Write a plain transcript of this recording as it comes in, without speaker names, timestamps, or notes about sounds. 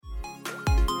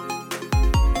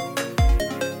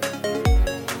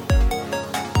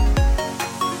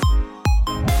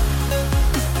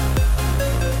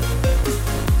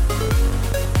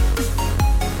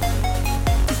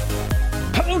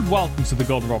welcome to the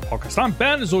Golden Rod Podcast. I'm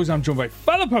Ben. As always, I'm joined by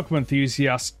fellow Pokemon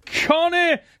enthusiast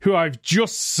Connor, who I've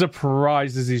just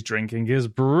surprised as he's drinking his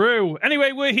brew.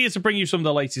 Anyway, we're here to bring you some of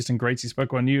the latest and greatest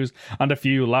Pokemon news and a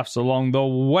few laughs along the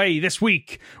way. This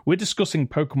week, we're discussing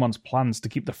Pokemon's plans to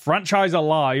keep the franchise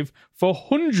alive for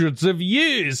hundreds of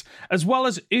years, as well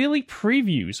as early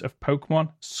previews of Pokemon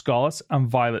Scarlet and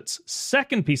Violet's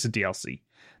second piece of DLC,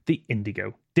 the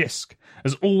Indigo Disk.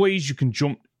 As always, you can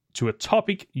jump to a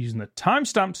topic using the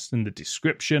timestamps in the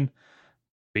description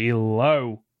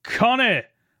below. Connor,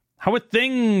 how are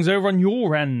things over on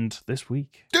your end this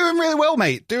week? Doing really well,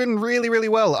 mate. Doing really, really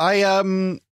well. I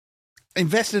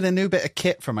invested in a new bit of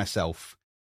kit for myself.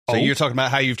 So you're talking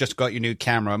about how you've just got your new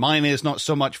camera. Mine is not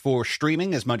so much for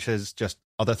streaming as much as just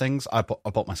other things. I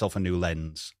bought myself a new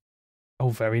lens. Oh,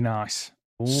 very nice.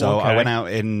 Ooh, so okay. I went out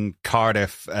in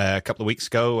Cardiff a couple of weeks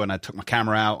ago and I took my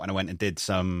camera out and I went and did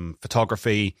some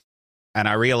photography and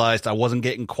I realized I wasn't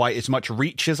getting quite as much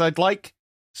reach as I'd like.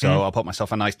 So I bought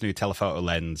myself a nice new telephoto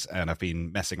lens and I've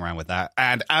been messing around with that.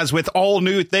 And as with all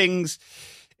new things,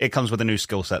 it comes with a new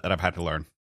skill set that I've had to learn.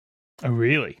 Oh,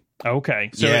 really?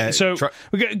 Okay.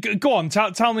 Go on.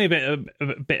 Tell me a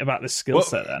bit about this skill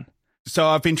set then. So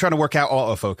I've been trying to work out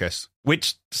autofocus,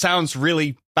 which sounds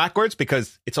really backwards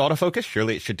because it's autofocus.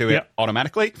 Surely it should do it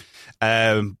automatically.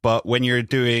 But when you're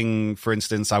doing, for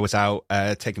instance, I was out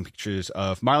taking pictures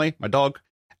of Marley, my dog,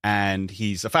 and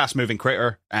he's a fast-moving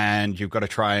critter, and you've got to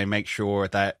try and make sure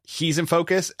that he's in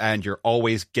focus, and you're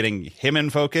always getting him in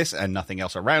focus and nothing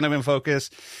else around him in focus,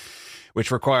 which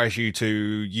requires you to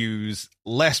use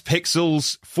less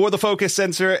pixels for the focus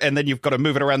sensor, and then you've got to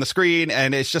move it around the screen,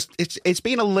 and it's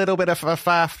been a little bit of a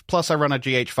faff. Plus, I run a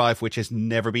GH5, which has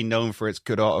never been known for its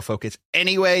good autofocus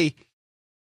anyway.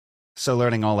 So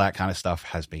learning all that kind of stuff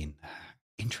has been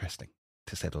interesting,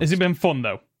 to say the least. Has it been fun,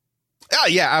 though? Oh,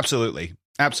 yeah, absolutely.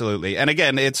 Absolutely. And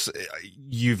again,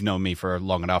 you've known me for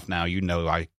long enough now. You know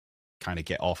I kind of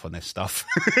get off on this stuff.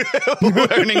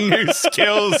 Learning new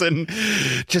skills and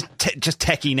just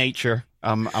techie nature.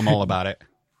 I'm all about it.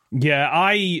 Yeah,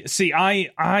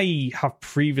 I have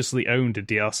previously owned a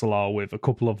DSLR with a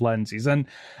couple of lenses, and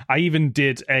I even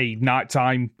did a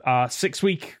nighttime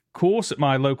 6-week course at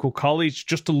my local college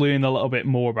just to learn a little bit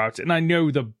more about it. And I know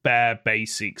the bare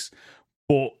basics,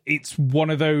 but it's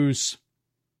one of those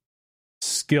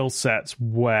skill sets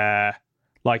where,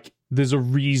 like, there's a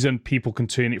reason people can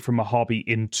turn it from a hobby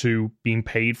into being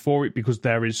paid for it, because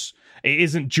it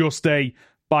isn't just a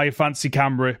buy a fancy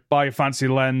camera, buy a fancy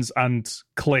lens, and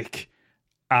click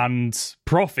and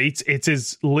profit. It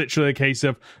is literally a case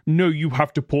of, no, you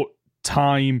have to put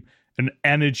time and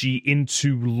energy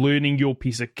into learning your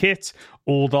piece of kit,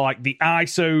 all the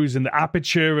ISOs and the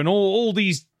aperture and all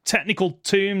these technical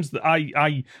terms that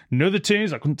I know the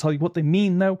terms. I couldn't tell you what they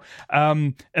mean though.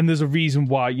 And there's a reason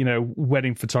why,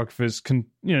 wedding photographers can,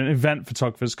 event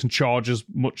photographers can charge as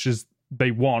much as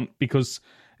they want, because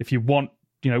if you want,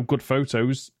 good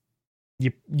photos,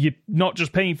 you're not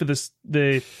just paying for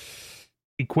the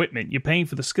equipment, you're paying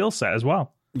for the skill set as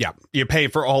well. Yeah, you're paying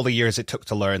for all the years it took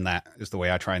to learn that, is the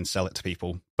way I try and sell it to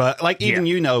people. But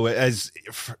as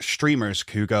streamers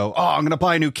who go, oh, I'm going to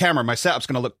buy a new camera, my setup's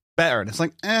going to look better. And it's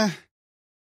like,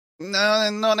 no,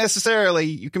 not necessarily.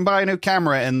 You can buy a new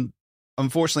camera, and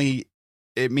unfortunately,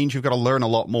 it means you've got to learn a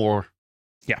lot more.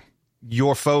 Yeah.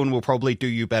 Your phone will probably do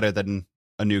you better than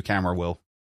a new camera will.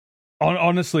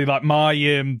 Honestly, like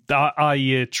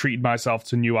I treated myself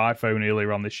to a new iPhone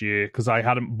earlier on this year because I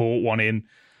hadn't bought one in,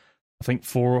 I think,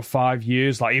 4 or 5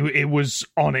 years. Like it was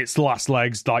on its last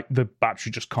legs, like the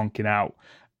battery just conking out.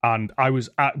 And I was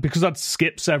because I'd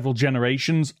skipped several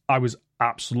generations, I was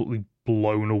absolutely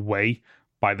blown away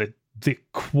by the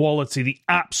quality, the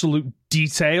absolute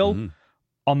detail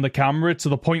on the camera, to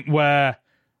the point where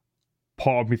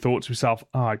part of me thought to myself,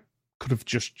 I could have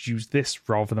just used this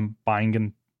rather than buying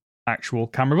an actual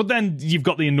camera. But then you've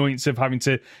got the annoyance of having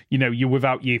to, you're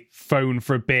without your phone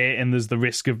for a bit, and there's the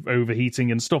risk of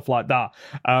overheating and stuff like that.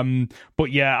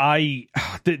 But yeah,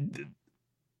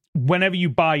 whenever you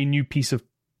buy a new piece of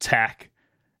tech,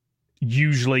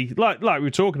 usually, like we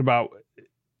were talking about,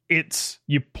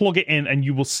 you plug it in and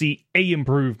you will see a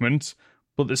improvement,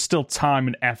 but there's still time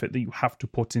and effort that you have to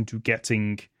put into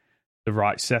getting the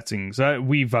right settings.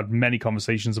 We've had many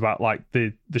conversations about like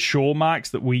the Shure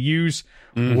mics that we use,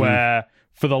 where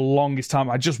for the longest time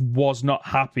I just was not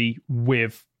happy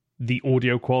with the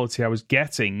audio quality I was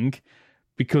getting,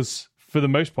 because for the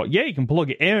most part, yeah, you can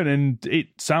plug it in and it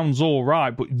sounds all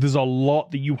right, but there's a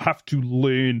lot that you have to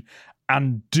learn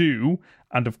and do.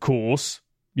 And of course,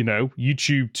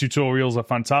 YouTube tutorials are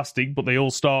fantastic, but they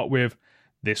all start with,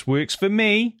 this works for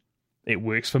me, it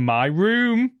works for my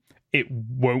room, it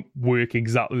won't work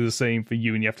exactly the same for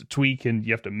you, and you have to tweak and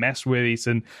you have to mess with it,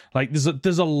 and like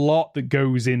there's a lot that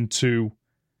goes into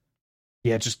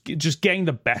just getting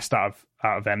the best out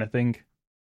of anything.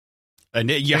 And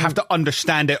you have to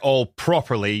understand it all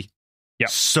properly, yep,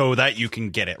 so that you can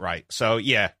get it right. So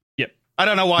yep. I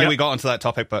don't know why we got onto that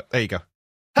topic, but there you go.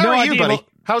 How are you, buddy?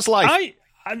 How's life?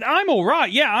 I'm all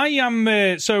right. Yeah, I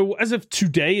am. So as of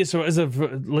today, as of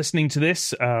listening to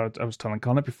this, I was telling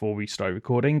Connor before we started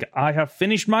recording, I have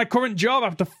finished my current job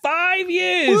after 5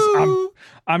 years.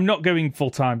 I'm not going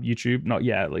full-time YouTube, not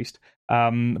yet at least.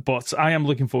 But I am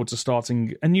looking forward to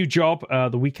starting a new job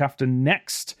the week after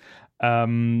next.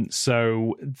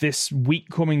 So this week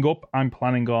coming up, I'm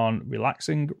planning on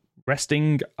relaxing,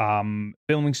 resting,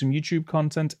 filming some YouTube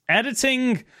content,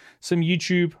 editing some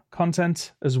YouTube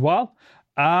content as well.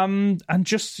 And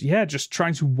just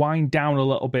trying to wind down a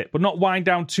little bit, but not wind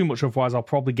down too much, otherwise I'll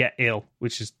probably get ill,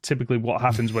 which is typically what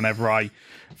happens whenever I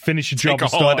finish a job.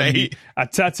 Take a holiday. I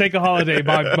take a holiday.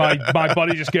 My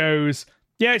body just goes,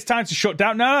 yeah, it's time to shut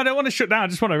down. No, I don't want to shut down. I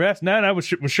just want to rest. No, we're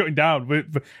shutting down. We're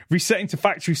resetting to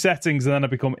factory settings, and then I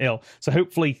become ill. So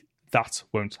hopefully that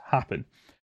won't happen.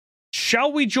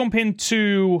 Shall we jump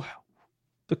into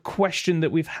the question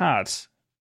that we've had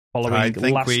following I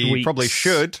think we probably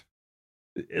should.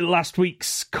 Last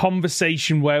week's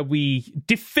conversation where we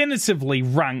definitively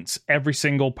ranked every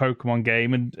single Pokemon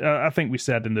game, and I think we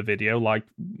said in the video, like,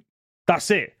 that's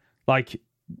it. Like,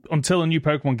 until a new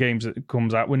Pokemon game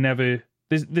comes out, we're never.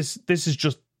 This is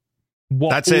just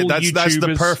what. That's it. That's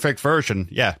the perfect version.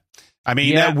 Yeah, I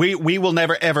mean, we will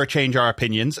never ever change our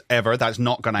opinions ever. That's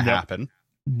not going to happen.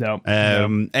 No.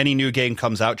 Any new game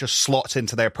comes out just slots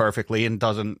into there perfectly and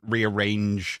doesn't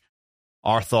rearrange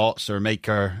our thoughts or make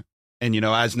our. And,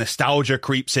 as nostalgia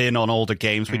creeps in on older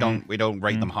games, we don't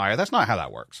rate them higher. That's not how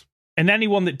that works. And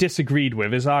anyone that disagreed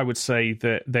with us, I would say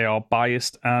that they are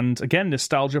biased. And again,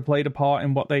 nostalgia played a part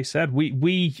in what they said.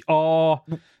 We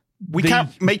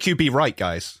can't make you be right,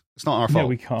 guys. It's not our fault. No,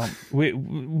 we can't. We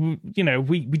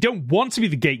don't want to be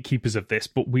the gatekeepers of this,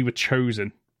 but we were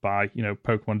chosen by,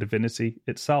 Pokemon Divinity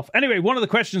itself. Anyway, one of the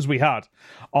questions we had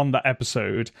on that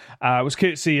episode was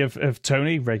courtesy of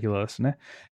Tony, regular listener.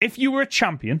 If you were a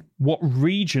champion, what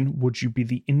region would you be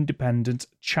the independent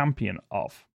champion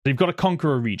of? So you've got to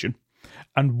conquer a region.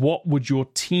 And what would your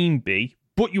team be?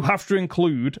 But you have to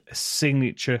include a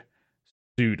signature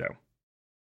pseudo.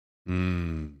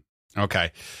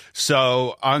 Okay.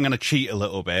 So I'm going to cheat a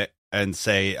little bit and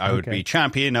say I would be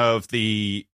champion of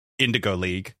the Indigo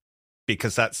League,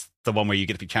 because that's the one where you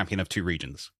get to be champion of 2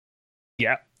 regions.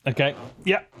 Yeah. Okay.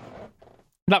 Yeah.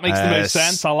 That makes the most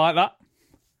sense. I like that.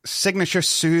 Signature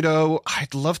pseudo.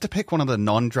 I'd love to pick one of the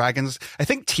non-dragons. I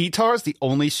think T-Tar is the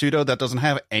only pseudo that doesn't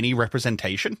have any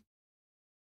representation.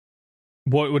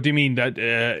 What do you mean that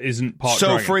isn't part So,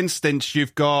 dragon? For instance,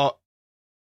 you've got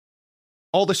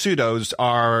all the pseudos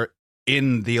are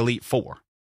in the Elite Four,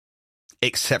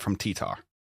 except from T-Tar.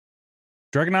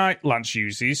 Dragonite, Lance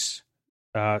uses.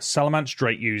 Salamence,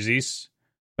 Drake uses.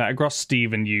 Metagross,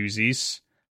 Steven uses.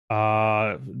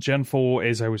 Gen 4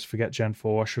 is, I always forget Gen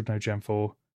 4. I should know Gen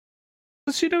 4.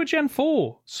 The pseudo Gen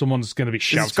 4. Someone's going to be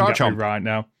shouting at me right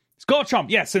now. It's Garchomp.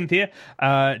 Yeah, Cynthia.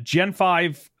 Gen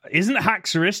 5 isn't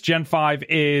Haxorus. Gen 5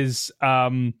 is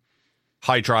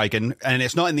Hydreigon, and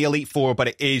it's not in the Elite Four, but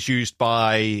it is used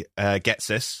by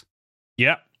Getsis.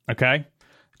 Yeah, okay.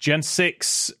 Gen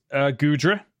 6,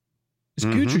 Goodra. Is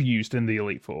Goodra used in the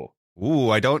Elite Four?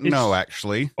 Ooh, I don't know,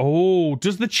 actually. Oh,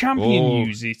 does the champion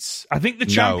use it? I think the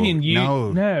champion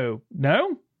No?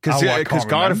 Because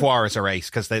Gardevoir is a race,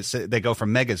 because they go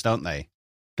from Megas, don't they?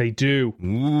 They do.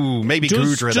 Ooh, maybe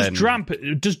Goodra then.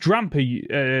 Does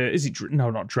Drampa, is it,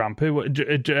 no, not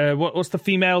Drampa, what's the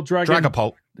female dragon?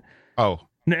 Dragapult. Oh.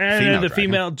 The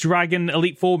female dragon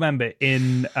Elite Four member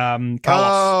in Kalos.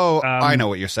 Oh, I know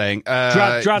what you're saying.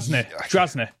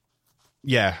 Drasna.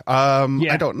 Yeah.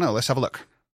 I don't know. Let's have a look.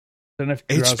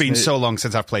 It's been so long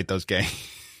since I've played those games.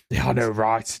 Yeah, I know,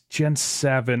 right? Gen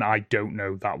 7, I don't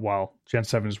know that well. Gen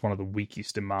 7 is one of the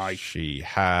weakest in my... She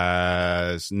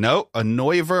has... No, a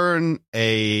Noivern,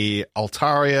 a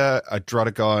Altaria, a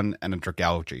Druddigon, and a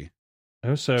Dragalge.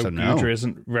 Oh, so Goodra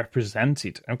isn't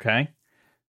represented. Okay.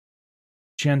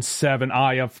 Gen 7,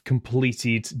 I have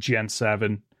completed Gen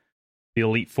 7, the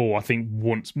Elite Four, I think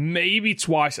once, maybe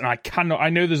twice, and I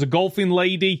know there's a golfing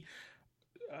lady...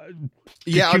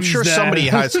 Yeah, I'm sure somebody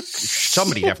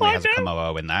definitely has a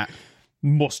Komodo in that.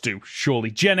 Must do,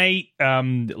 surely. Gen 8,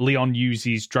 Leon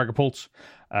uses Dragapult.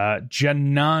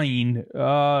 Gen 9, is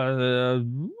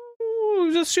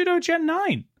a pseudo Gen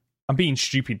 9? I'm being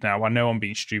stupid now. I know I'm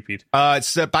being stupid.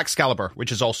 It's Baxcalibur,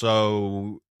 which is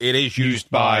also It is used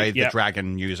by the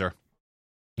dragon user.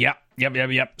 Yep.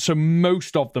 So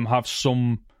most of them have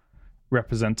some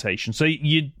representation. So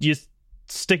you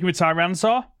sticking with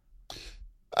Tyrannosaur?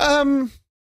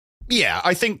 Yeah,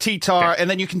 I think T-Tar, and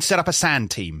then you can set up a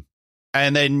sand team.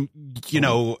 And then,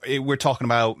 we're talking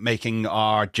about making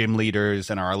our gym leaders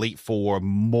and our Elite Four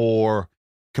more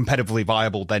competitively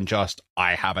viable than just,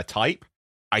 I have a type.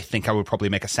 I think I would probably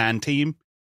make a sand team.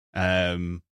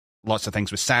 Lots of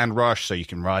things with Sand Rush, so you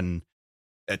can run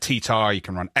a T-Tar, you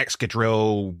can run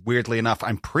Excadrill. Weirdly enough,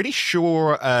 I'm pretty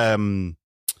sure, not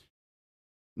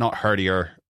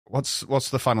Herdier. What's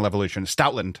the final evolution?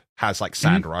 Stoutland has like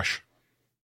Sand Rush.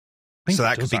 So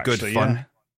that could be good fun. Yeah.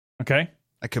 Okay.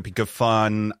 That could be good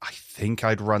fun. I think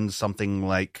I'd run something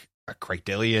like a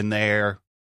Cradilly in there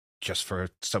just for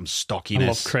some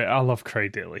stockiness. I love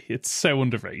Cradilly. It's so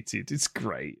underrated. It's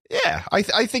great. Yeah, I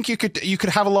think you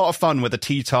could have a lot of fun with a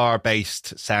T-Tar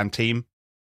based sand team.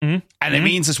 And it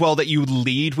means as well that you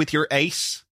lead with your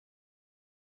ace,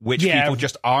 which people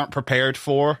just aren't prepared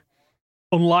for.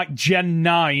 Unlike Gen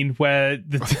 9, where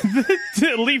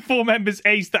the Elite Four members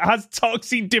ace that has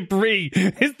toxic debris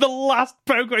is the last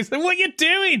Pokemon. It's like, what are you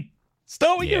doing?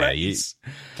 Start with your ace.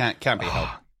 Can't be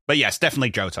helped. But yes,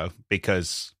 definitely Johto,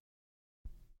 because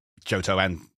Johto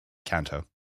and Kanto.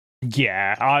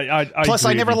 Yeah, I Plus,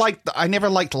 I never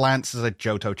liked Lance as a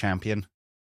Johto champion.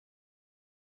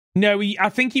 No, I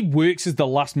think he works as the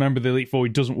last member of the Elite Four. He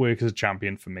doesn't work as a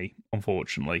champion for me,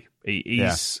 unfortunately.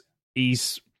 He's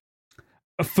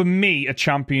for me, a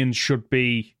champion should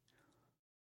be,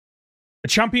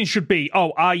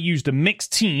 oh, I used a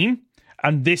mixed team,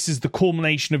 and this is the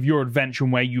culmination of your adventure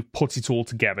where you put it all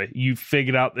together. You've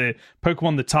figured out the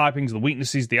Pokemon, the typings, the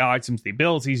weaknesses, the items, the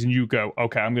abilities, and you go,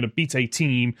 okay, I'm going to beat a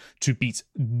team to beat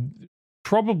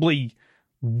probably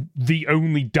the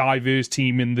only diverse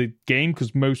team in the game,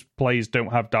 because most players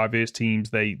don't have diverse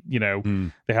teams. They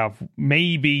have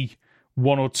maybe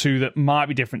one or two that might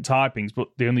be different typings, but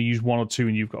they only use one or two,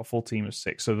 and you've got a full team of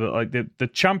 6. So the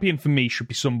champion for me should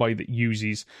be somebody that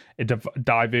uses a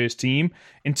diverse team.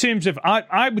 In terms of,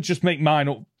 I would just make mine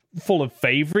up full of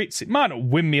favorites. It might not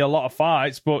win me a lot of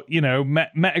fights, but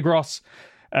Metagross,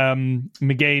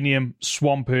 Meganium,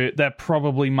 Swampert, they're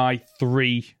probably my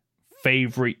 3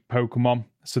 favorite Pokemon.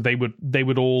 So they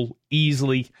would all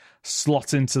easily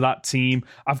slot into that team.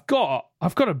 I've got I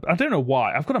don't know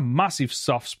why, I've got a massive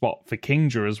soft spot for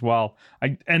Kingdra as well.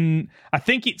 I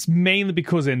think it's mainly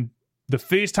because in the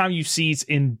first time you see it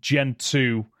in Gen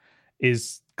 2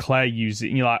 is Claire uses it,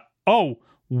 and you're like, oh,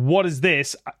 what is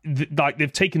this? Like,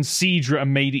 they've taken Seadra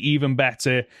and made it even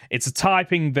better. It's a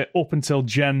typing that up until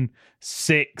Gen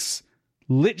 6,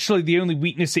 literally the only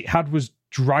weakness it had was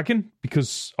Dragon,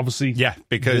 because obviously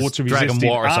because Dragon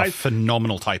Water is a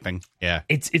phenomenal typing. Yeah,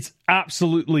 it's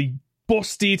absolutely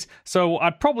busted. So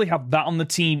I'd probably have that on the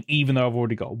team, even though I've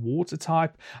already got a Water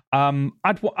type. If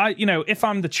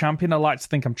I'm the champion, I like to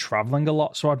think I'm traveling a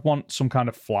lot, so I'd want some kind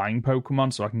of flying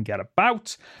Pokemon so I can get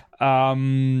about.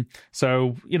 I'm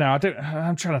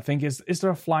trying to think, is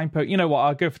there a flying Pokemon? You know what?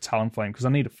 I'll go for Talonflame because I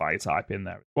need a fire type in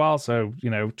there as well. So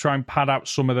try and pad out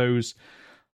some of those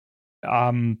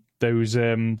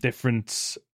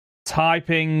different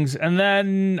typings. And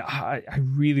then I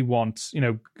really want,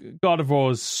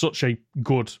 Gardevoir is such a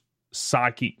good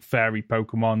psychic fairy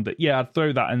Pokemon that, I'd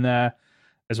throw that in there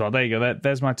as well. There you go.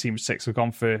 There's my team of 6. I've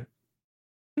gone for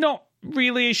not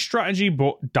really a strategy,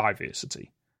 but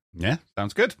diversity. Yeah,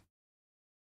 sounds good.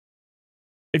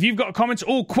 If you've got a comment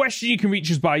or question, you can reach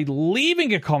us by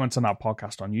leaving a comment on our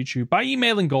podcast on YouTube, by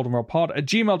emailing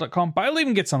goldenrodpod@gmail.com, by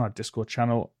leaving it on our Discord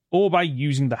channel, or by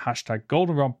using the hashtag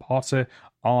goldenrodpotter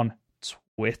on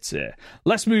Twitter.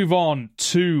 Let's move on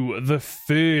to the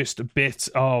first bit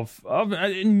of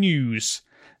news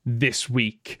this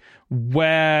week,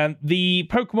 where the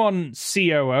Pokemon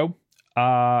COO,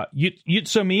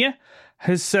 Utsumiya,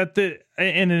 has said that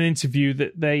in an interview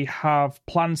that they have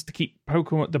plans to keep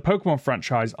the Pokemon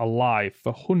franchise alive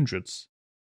for hundreds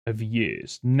of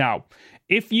years. Now,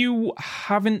 if you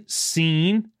haven't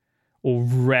seen or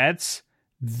read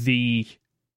the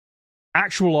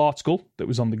actual article that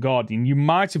was on The Guardian, you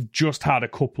might have just had a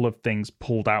couple of things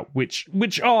pulled out, which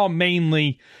are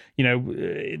mainly,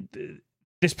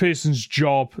 this person's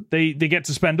job. They get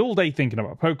to spend all day thinking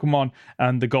about Pokemon,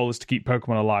 and the goal is to keep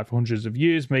Pokemon alive for hundreds of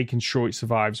years, making sure it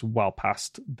survives well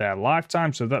past their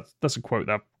lifetime. So that's a quote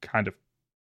that I've kind of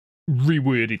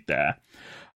reworded there.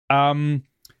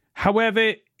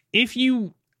 However, if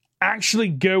you actually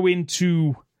go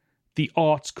into the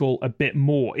article a bit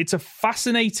more, it's a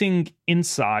fascinating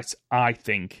insight, I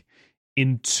think,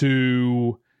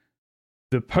 into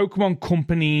the Pokemon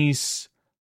company's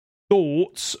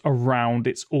thoughts around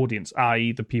its audience,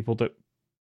 i.e. the people that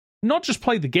not just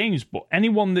play the games, but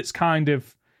anyone that's kind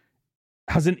of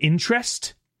has an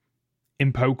interest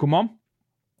in Pokemon.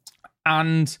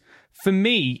 And for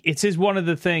me, it is one of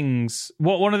the things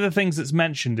that's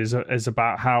mentioned is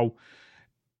about how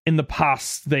in the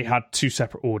past they had two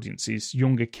separate audiences,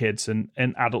 younger kids and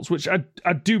adults, which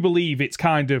I do believe it's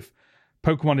kind of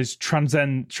Pokemon is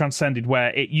transcended where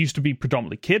it used to be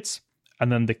predominantly kids,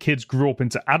 and then the kids grew up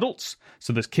into adults.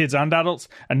 So there's kids and adults,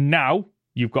 and now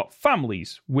you've got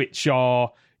families, which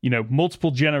are,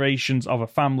 multiple generations of a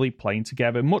family playing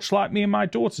together, much like me and my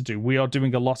daughter do. We are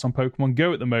doing a lot on Pokemon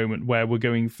Go at the moment, where we're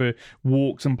going for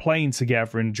walks and playing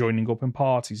together and joining up in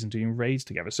parties and doing raids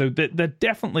together. So they're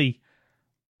definitely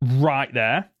right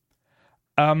there.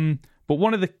 But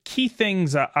one of the key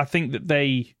things that I think that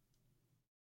they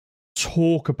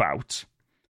talk about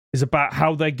is about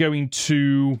how they're going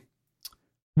to...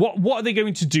 What are they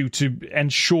going to do to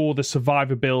ensure the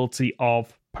survivability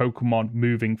of Pokemon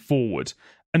moving forward?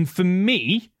 And for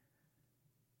me,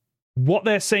 what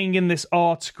they're saying in this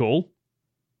article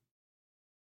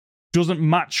doesn't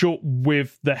match up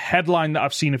with the headline that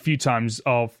I've seen a few times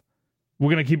of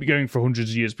we're going to keep it going for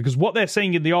hundreds of years. Because what they're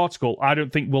saying in the article, I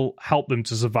don't think will help them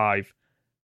to survive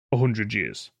 100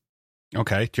 years.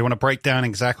 Okay. Do you want to break down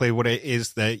exactly what it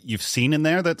is that you've seen in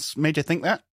there that's made you think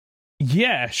that?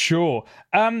 Yeah, sure.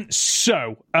 I'm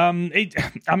trying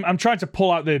to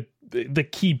pull out the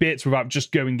key bits without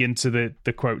just going into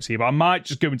the quotes here, but I might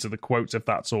just go into the quotes if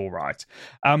that's all right.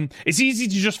 It's easy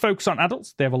to just focus on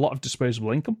adults. They have a lot of disposable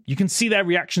income. You can see their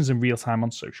reactions in real time on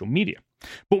social media.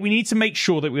 But we need to make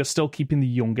sure that we are still keeping the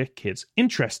younger kids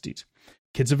interested.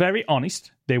 Kids are very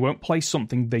honest. They won't play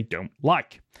something they don't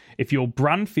like. If your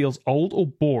brand feels old or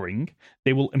boring,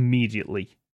 they will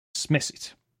immediately dismiss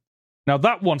it. Now,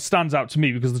 that one stands out to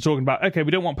me because they're talking about, okay,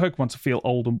 we don't want Pokemon to feel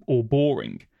old or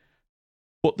boring.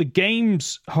 But the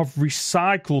games have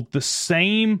recycled the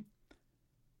same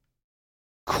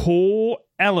core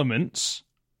elements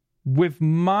with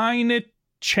minor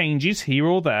changes here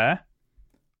or there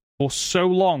for so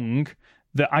long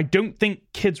that I don't think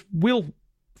kids will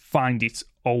find it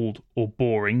old or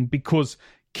boring, because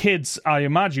kids, I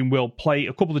imagine, will play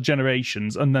a couple of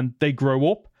generations and then they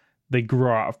grow up, they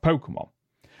grow out of Pokemon.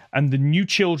 And the new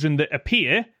children that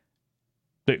appear,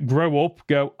 that grow up,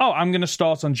 go, oh, I'm going to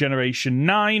start on generation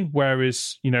 9,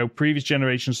 whereas, previous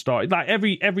generations started. Like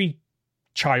every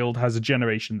child has a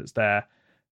generation that's there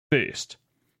first.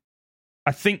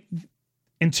 I think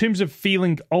in terms of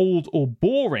feeling old or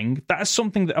boring, that is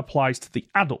something that applies to the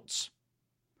adults.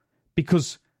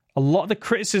 Because a lot of the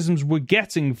criticisms we're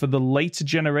getting for the later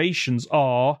generations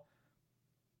are,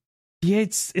 yeah,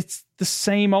 it's the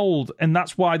same old, and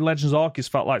that's why Legends Arceus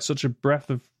felt like such a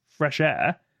breath of fresh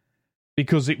air,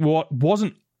 because it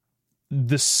wasn't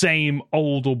the same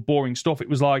old or boring stuff. It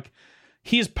was like,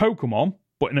 here's Pokemon,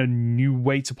 but in a new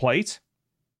way to play it.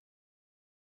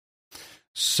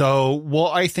 So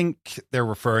what I think they're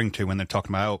referring to when they're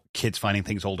talking about kids finding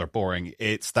things old or boring,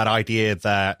 it's that idea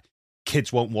that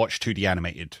kids won't watch 2D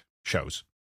animated shows.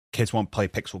 Kids won't play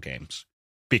pixel games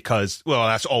because, well,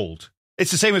 that's old.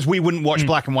 It's the same as we wouldn't watch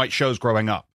black and white shows growing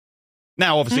up.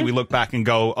 Now, obviously, we look back and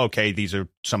go, okay, these are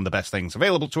some of the best things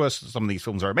available to us. Some of these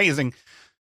films are amazing.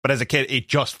 But as a kid, it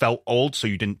just felt old, so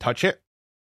you didn't touch it.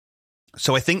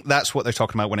 So I think that's what they're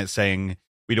talking about when it's saying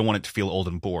we don't want it to feel old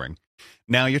and boring.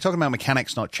 Now, you're talking about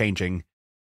mechanics not changing.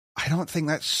 I don't think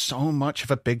that's so much of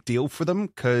a big deal for them,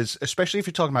 because especially if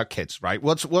you're talking about kids, right?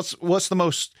 What's the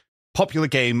most popular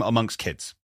game amongst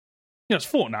kids? Yeah, it's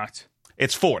Fortnite.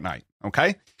 It's Fortnite,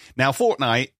 okay? Now,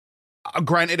 Fortnite,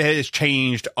 granted, it has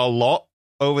changed a lot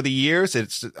over the years.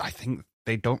 I think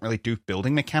they don't really do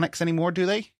building mechanics anymore, do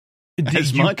they?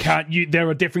 As much? There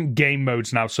are different game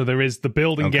modes now. So there is the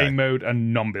building game mode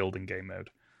and non-building game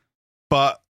mode.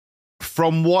 But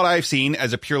from what I've seen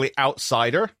as a purely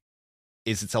outsider,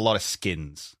 it's a lot of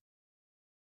skins.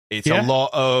 It's a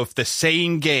lot of the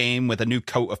same game with a new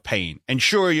coat of paint. And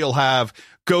sure, you'll have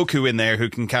Goku in there who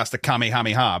can cast a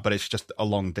Kamehameha, but it's just a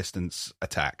long distance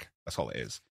attack. That's all it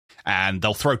is. And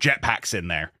they'll throw jetpacks in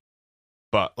there.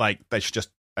 But that's just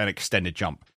an extended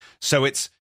jump. So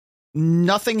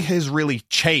nothing has really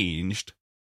changed,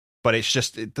 but it's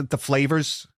just the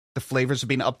flavors have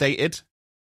been updated.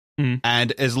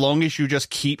 And as long as you just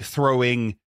keep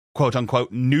throwing quote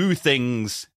unquote new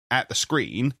things at the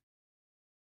screen,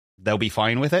 they'll be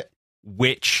fine with it,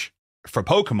 which for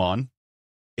Pokemon,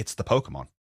 it's the Pokemon.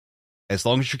 As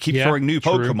long as you keep throwing new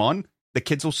Pokemon, the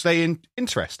kids will stay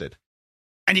interested.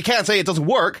 And you can't say it doesn't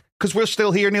work, because we're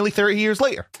still here nearly 30 years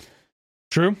later.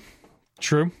 True.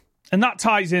 And that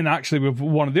ties in actually with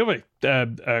one of the other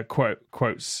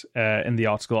quotes in the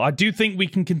article. I do think we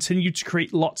can continue to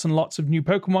create lots and lots of new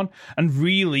Pokemon, and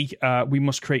really, we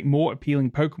must create more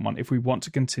appealing Pokemon if we want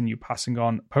to continue passing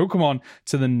on Pokemon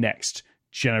to the next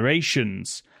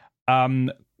generations.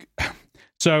 And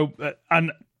I'll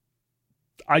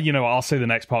say the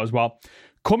next part as well.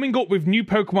 Coming up with new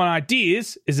Pokemon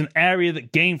ideas is an area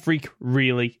that Game Freak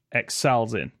really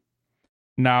excels in.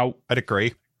 Now, I'd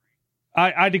agree.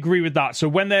 I'd agree with that. So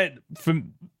when they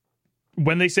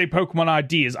say Pokemon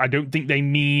ideas, I don't think they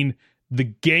mean the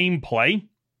gameplay.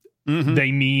 Mm-hmm.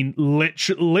 They mean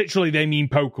literally they mean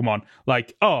Pokemon.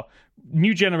 Like,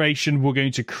 new generation, we're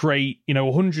going to create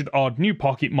 100 odd new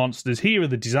pocket monsters. Here are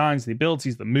the designs, the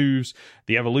abilities, the moves,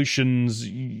 the evolutions,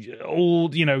 all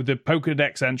the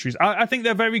Pokedex entries. I think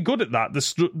they're very good at that.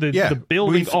 The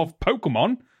building of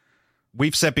Pokemon.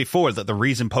 We've said before that the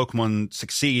reason Pokemon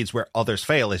succeeds where others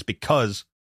fail is because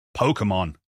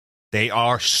Pokemon, they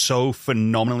are so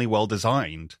phenomenally well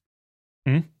designed.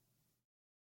 Mm-hmm.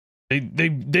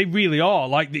 They really are.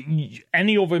 Like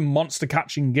any other monster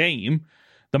catching game,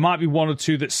 there might be one or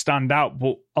two that stand out,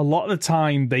 but a lot of the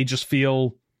time they just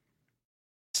feel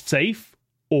safe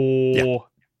or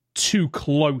too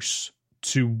close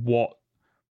to what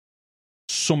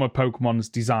some of Pokemon's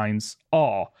designs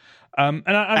are. And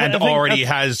already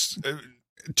has,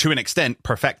 to an extent,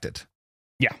 perfected.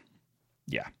 Yeah.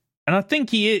 And I think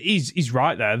he's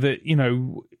right there that,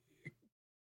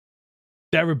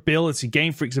 their ability,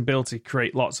 Game Freak's ability to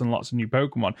create lots and lots of new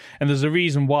Pokemon. And there's a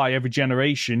reason why every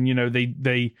generation,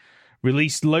 they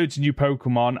release loads of new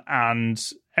Pokemon and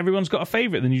everyone's got a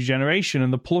favorite the new generation,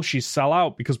 and the plushies sell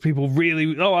out because people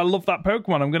really, I love that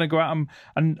Pokemon. I'm going to go out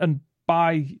and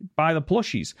buy the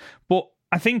plushies. But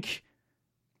I think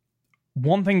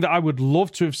one thing that I would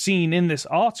love to have seen in this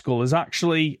article is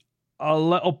actually a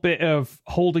little bit of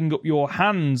holding up your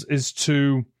hands as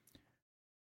to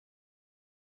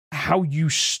how you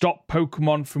stop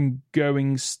Pokemon from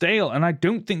going stale. And I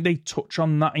don't think they touch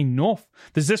on that enough.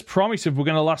 There's this promise of we're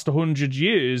going to last 100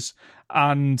 years,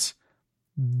 and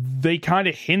they kind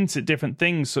of hint at different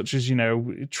things, such as,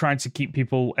 trying to keep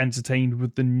people entertained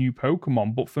with the new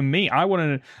Pokemon. But for me, I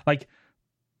want to,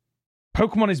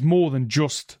 Pokemon is more than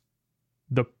just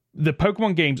the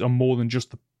Pokemon games are more than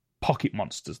just the pocket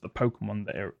monsters, the Pokemon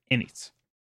that are in it.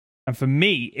 And for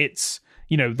me, it's,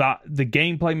 that the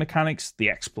gameplay mechanics, the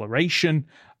exploration,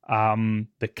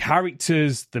 the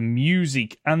characters, the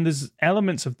music, and there's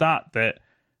elements of that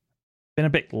been a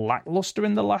bit lackluster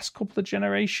in the last couple of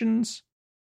generations.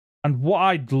 And what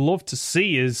I'd love to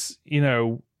see is,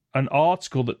 an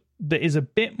article that is a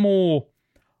bit more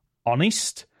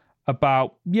honest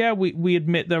about, we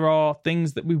admit there are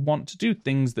things that we want to do,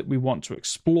 things that we want to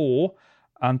explore,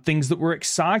 and things that we're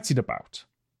excited about.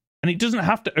 And it doesn't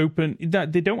have to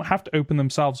they don't have to open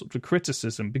themselves up to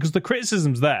criticism, because the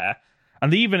criticism's there,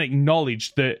 and they even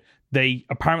acknowledge that they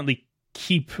apparently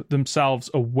keep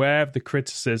themselves aware of the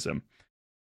criticism.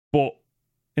 But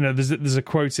there's a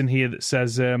quote in here that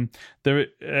says, where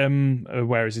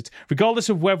is it? Regardless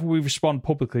of whether we respond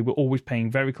publicly, we're always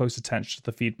paying very close attention to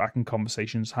the feedback and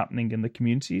conversations happening in the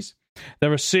communities.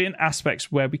 There are certain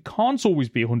aspects where we can't always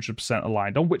be 100%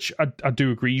 aligned on, which I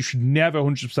do agree. You should never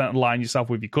 100% align yourself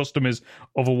with your customers.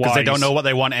 Otherwise, because they don't know what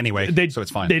they want anyway, so it's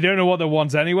fine. They don't know what they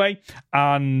want anyway.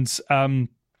 And so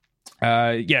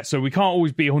we can't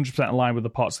always be 100% aligned with the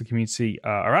parts of the community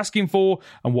are asking for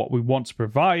and what we want to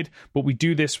provide, but we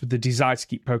do this with the desire to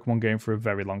keep Pokemon going for a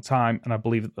very long time, and I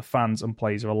believe that the fans and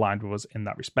players are aligned with us in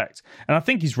that respect. And I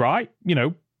think he's right.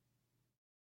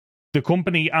 The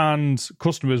company and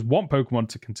customers want Pokemon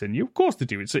to continue. Of course they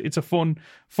do. It's a fun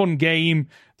game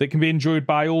that can be enjoyed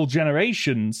by all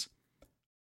generations.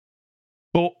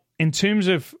 But in terms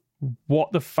of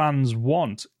what the fans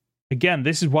want, again,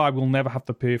 this is why we'll never have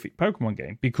the perfect Pokemon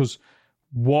game, because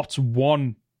what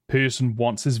one person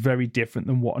wants is very different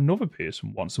than what another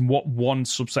person wants, and what one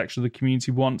subsection of the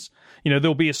community wants.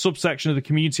 There'll be a subsection of the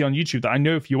community on YouTube that I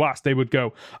know if you ask, they would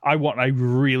go, I want a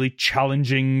really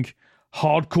challenging,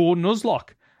 hardcore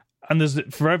Nuzlocke.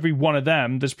 And for every one of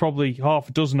them, there's probably half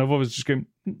a dozen of others just going,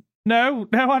 No,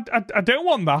 I don't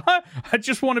want that. I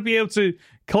just want to be able to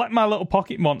collect my little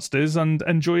pocket monsters and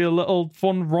enjoy a little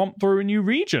fun romp through a new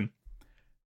region.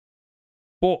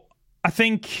 But I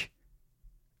think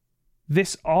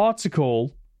this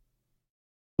article,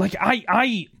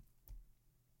 I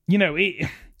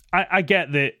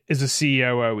get that as a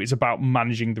COO, it's about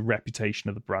managing the reputation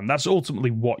of the brand. That's ultimately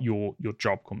what your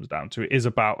job comes down to. It is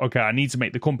about, okay, I need to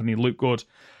make the company look good.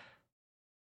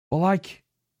 But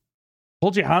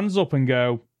hold your hands up and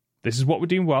go, this is what we're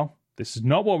doing well. This is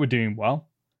not what we're doing well.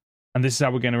 And this is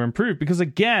how we're going to improve. Because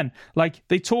again, like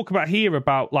they talk about here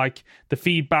about like the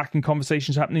feedback and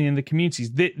conversations happening in the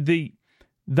communities.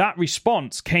 That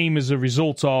response came as a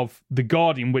result of The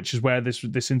Guardian, which is where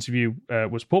this interview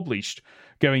was published,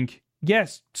 going,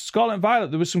 yes, Scarlet and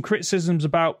Violet, there was some criticisms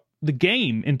about the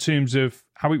game in terms of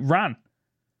how it ran.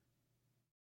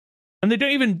 And they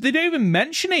don't even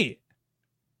mention it.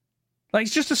 Like,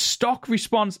 it's just a stock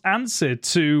response answer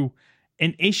to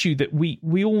an issue that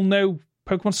we all know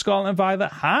Pokemon Scarlet and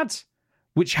Violet had,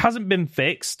 which hasn't been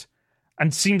fixed,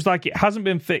 and seems like it hasn't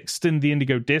been fixed in the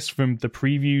Indigo Disk from the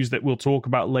previews that we'll talk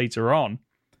about later on.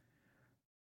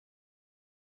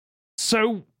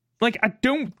 So, like, I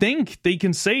don't think they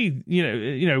can say,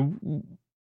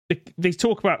 they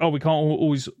talk about, we can't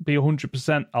always be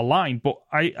 100% aligned, but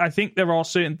I think there are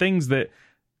certain things that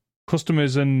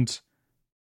customers and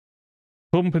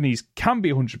companies can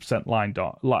be 100% aligned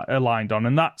on,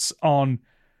 and that's on,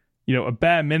 a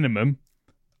bare minimum,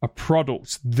 a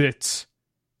product that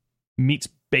meets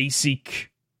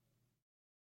basic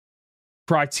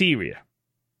criteria.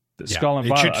 That Scarlet and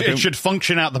Violet, it should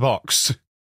function out the box.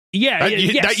 Yeah,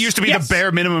 that used to be the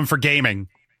bare minimum for gaming.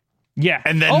 Yeah.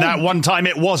 And then that one time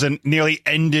it wasn't, nearly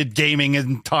ended gaming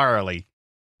entirely.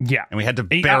 Yeah. And we had to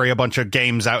bury a bunch of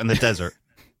games out in the desert.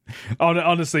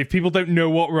 Honestly, if people don't know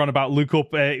what we're on about, look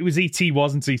up. It was E.T.,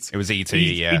 wasn't it? It was E.T.,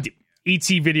 yeah.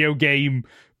 E.T. video game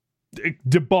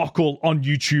debacle on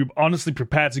YouTube. Honestly,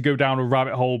 prepare to go down a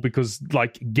rabbit hole because,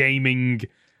 like, gaming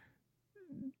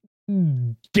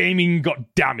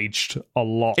got damaged a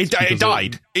lot. It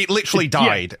died. It literally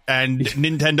died. Yeah. And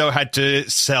Nintendo had to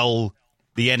sell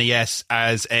the NES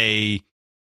as a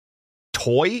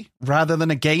toy rather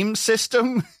than a game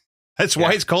system. That's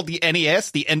why it's called the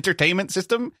NES, the entertainment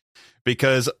system,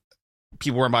 because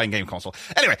people weren't buying game console.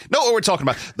 Anyway, not what we're talking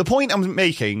about. The point I'm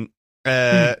making,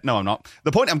 no, I'm not.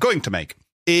 The point I'm going to make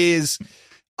is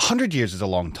 100 years is a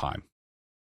long time.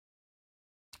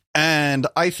 And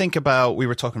I think about, we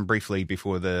were talking briefly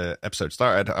before the episode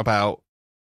started, about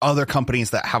other companies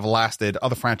that have lasted,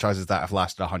 other franchises that have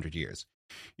lasted 100 years.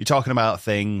 You're talking about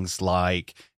things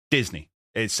like Disney.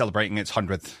 It's celebrating its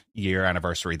 100th year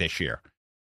anniversary this year.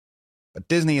 But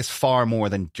Disney is far more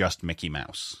than just Mickey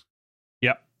Mouse.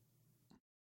 Yep.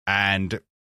 And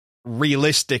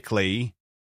realistically,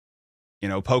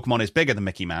 Pokemon is bigger than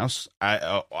Mickey Mouse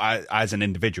as an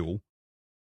individual.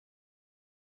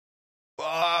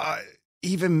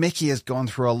 Even Mickey has gone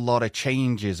through a lot of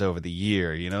changes over the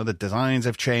year. The designs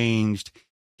have changed.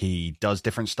 He does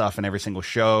different stuff in every single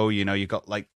show. You got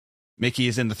like Mickey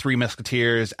is in the Three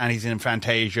Musketeers, and he's in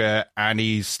Fantasia, and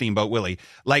he's Steamboat Willie.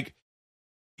 Like,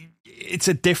 it's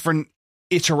a different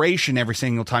iteration every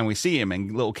single time we see him,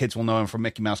 and little kids will know him from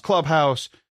Mickey Mouse Clubhouse.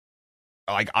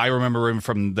 Like, I remember him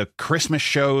from the Christmas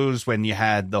shows when you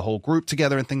had the whole group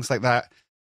together and things like that.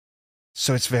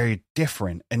 So it's very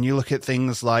different. And you look at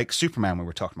things like Superman, we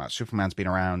were talking about. Superman's been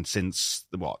around since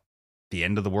the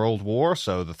end of the World War,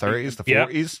 so the 30s, the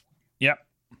 40s. Yep.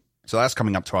 So that's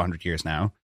coming up to 100 years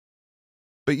now.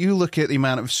 But you look at the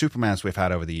amount of Supermans we've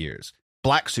had over the years.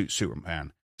 Black Suit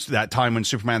Superman. So that time when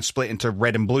Superman split into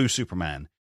red and blue Superman.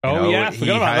 I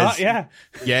forgot about that, yeah.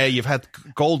 Yeah, you've had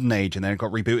Golden Age, and then it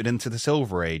got rebooted into the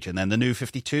Silver Age, and then the New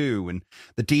 52, and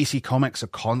the DC Comics are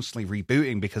constantly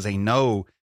rebooting because they know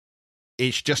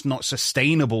it's just not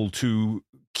sustainable to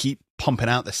keep pumping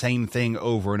out the same thing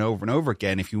over and over and over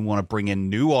again if you want to bring in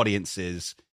new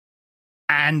audiences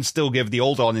and still give the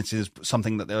old audiences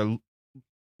something that they're,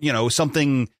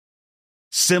 something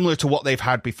similar to what they've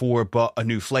had before, but a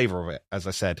new flavor of it, as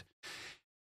I said.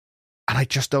 And I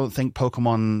just don't think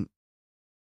Pokemon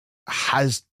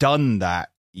has done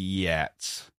that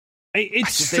yet.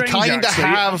 It's strange, they kind of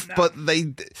have, no. but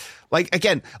they, like,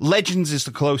 again, Legends is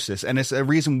the closest, and it's a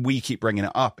reason we keep bringing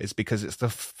it up is because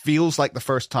feels like the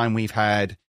first time we've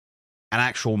had an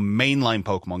actual mainline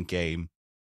Pokemon game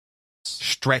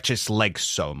stretch its legs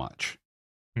so much.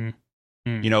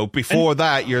 Before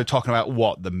that, you're talking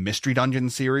about the Mystery Dungeon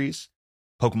series,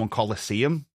 Pokemon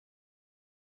Colosseum.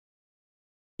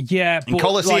 Yeah, and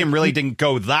Colosseum really didn't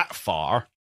go that far.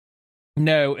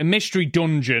 No, a Mystery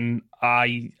Dungeon,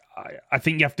 I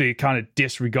think you have to kind of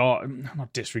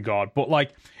not disregard, but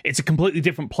like it's a completely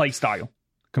different play style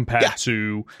compared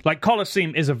to like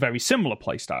Colosseum is a very similar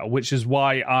play style, which is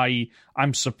why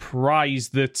I'm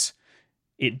surprised that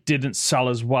it didn't sell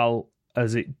as well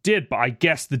as it did. But I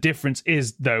guess the difference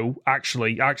is, though,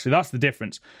 actually that's the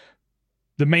difference.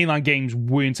 The mainline games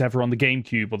weren't ever on the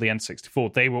GameCube or the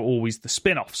N64. They were always the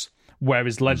spin-offs,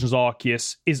 whereas Legends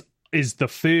Arceus is the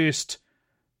first.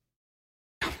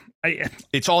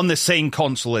 It's on the same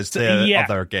console as the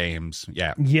other games.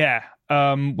 Yeah. Yeah.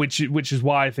 which is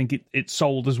why I think it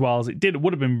sold as well as it did. It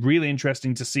would have been really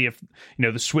interesting to see if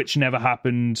the Switch never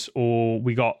happened, or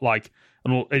we got like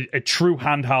a true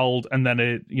handheld and then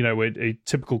a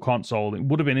typical console. It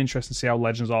would have been interesting to see how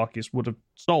Legends Arceus would have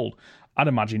sold. I'd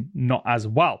imagine not as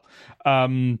well.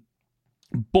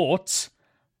 But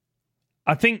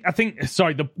I think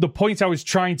sorry, the point I was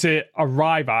trying to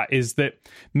arrive at is that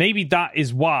maybe that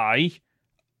is why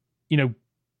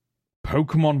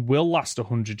Pokemon will last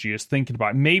 100 years. Thinking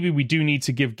about it, maybe we do need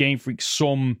to give Game Freak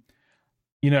some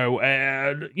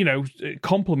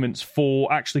compliments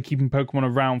for actually keeping Pokemon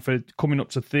around for coming up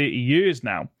to 30 years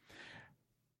now,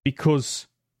 because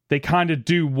they kind of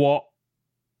do what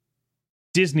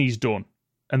Disney's done,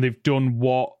 and they've done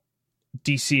what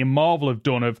DC and Marvel have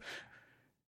done of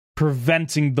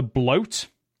preventing the bloat.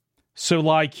 So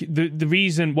like one of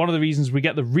the reasons we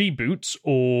get the reboots,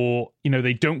 or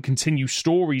they don't continue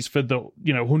stories for the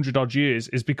 100 odd years,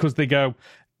 is because they go,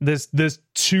 there's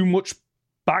too much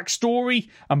backstory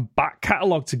and back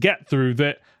catalogue to get through,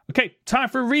 that okay, time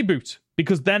for a reboot,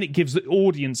 because then it gives the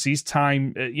audiences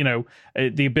time,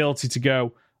 the ability to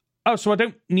go, oh, so I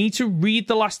don't need to read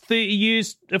the last 30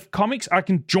 years of comics, I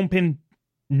can jump in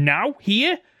now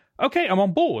here, okay, I'm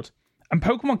on board. And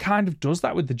Pokemon kind of does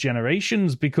that with the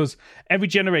generations, because every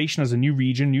generation has a new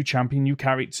region, new champion, new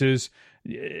characters.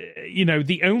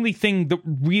 The only thing that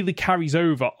really carries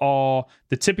over are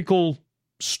the typical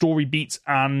story beats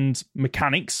and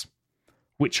mechanics,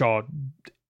 which are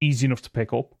easy enough to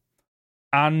pick up,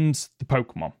 and the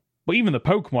Pokemon. But even the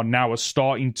Pokemon now are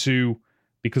starting to,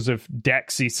 because of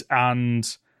Dexit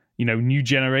and new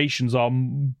generations are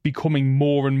becoming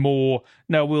more and more,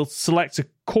 now we'll select a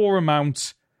core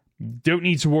amount, don't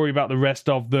need to worry about the rest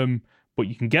of them, but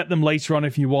you can get them later on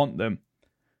if you want them.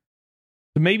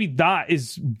 So maybe that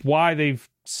is why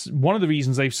one of the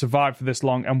reasons they've survived for this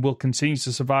long and will continue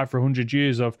to survive for 100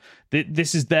 years. Of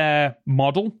this is their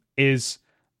model, is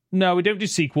no, we don't do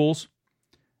sequels,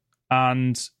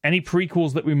 and any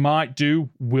prequels that we might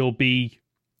do will be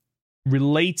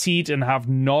related and have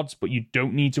nods, but you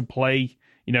don't need to play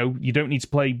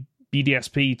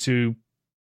BDSP to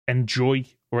enjoy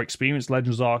or experience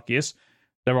Legends Arceus.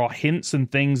 There are hints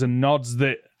and things and nods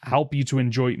that help you to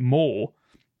enjoy it more.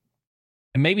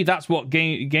 And maybe that's what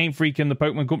Game Freak and the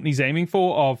Pokemon Company's aiming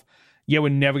for, of, yeah, we're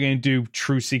never going to do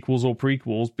true sequels or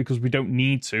prequels because we don't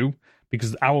need to,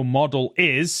 because our model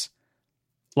is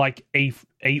like a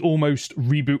almost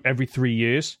reboot every 3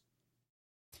 years.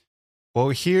 Well,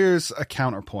 here's a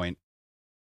counterpoint.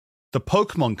 The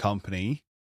Pokemon Company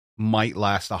might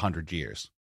last 100 years.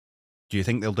 Do you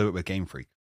think they'll do it with Game Freak?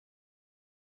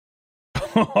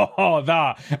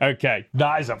 That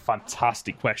is a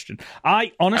fantastic question.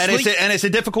 I honestly, and it's a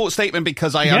difficult statement,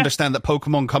 because I understand that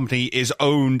Pokemon Company is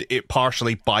owned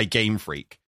partially by Game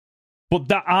Freak. But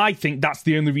I think that's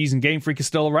the only reason Game Freak is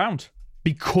still around,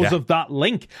 because of that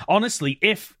link. Honestly,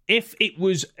 if it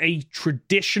was a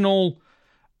traditional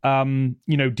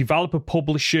developer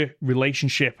publisher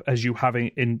relationship as you have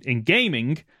in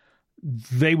gaming,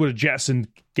 they would have jettisoned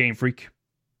Game Freak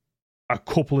a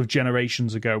couple of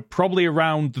generations ago, probably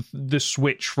around the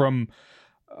switch from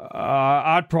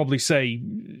I'd probably say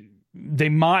they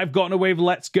might have gotten away with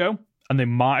Let's Go, and they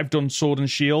might have done Sword and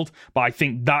Shield, but I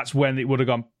think that's when it would have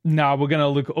gone, no, we're going to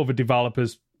look at other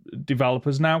developers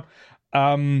now.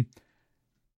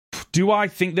 Do I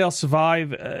think they'll survive?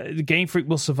 The Game Freak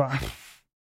will survive.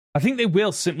 I think they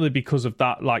will, simply because of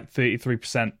that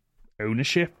 33%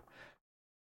 ownership,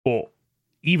 but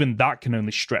even that can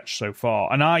only stretch so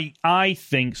far. And I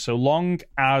think so long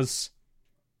as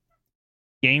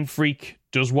Game Freak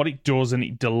does what it does and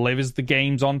it delivers the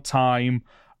games on time,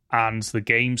 and the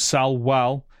games sell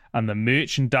well, and the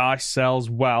merchandise sells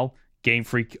well, Game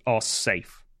Freak are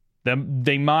safe.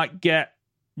 They might get,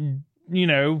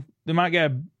 a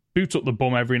boot up the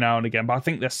bum every now and again, but I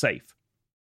think they're safe.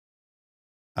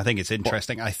 I think it's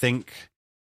interesting. I think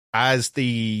as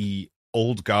the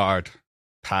old guard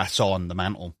pass on the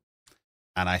mantle,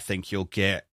 and I think you'll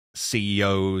get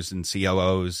CEOs and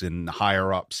COOs and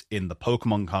higher ups in the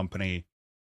Pokemon Company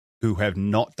who have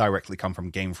not directly come from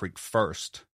Game Freak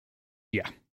first. Yeah.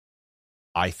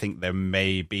 I think there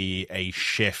may be a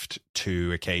shift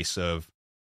to a case of,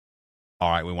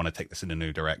 all right, we want to take this in a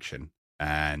new direction.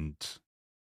 And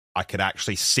I could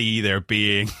actually see there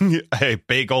being a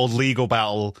big old legal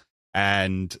battle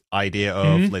and idea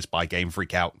of let's buy Game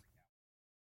Freak out.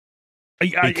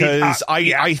 Because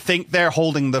I think they're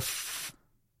holding the...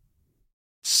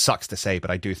 sucks to say,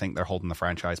 but I do think they're holding the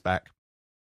franchise back.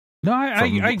 No, I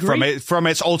agree. From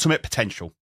its ultimate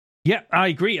potential. Yeah, I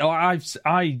agree. I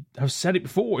have said it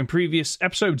before in previous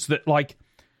episodes that,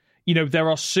 there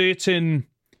are certain,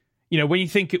 when you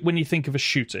think of a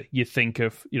shooter, you think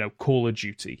of, Call of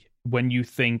Duty. When you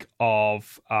think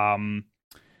of open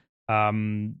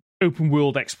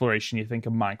world exploration, you think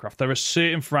of Minecraft. There are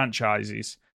certain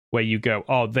franchises where you go,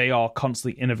 oh, they are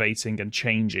constantly innovating and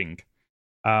changing.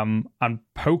 And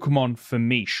Pokemon, for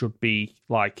me, should be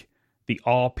like the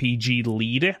RPG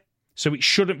leader. So it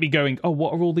shouldn't be going, oh,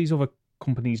 what are all these other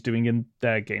companies doing in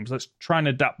their games? Let's try and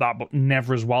adapt that, but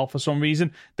never as well for some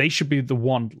reason. They should be the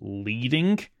one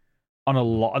leading on a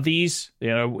lot of these.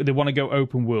 They want to go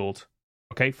open world.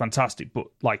 Okay, fantastic. But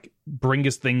bring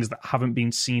us things that haven't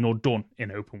been seen or done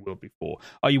in open world before.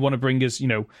 Oh, you want to bring us,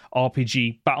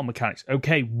 RPG battle mechanics.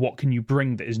 Okay, what can you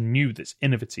bring that is new, that's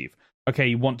innovative? Okay,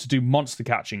 you want to do monster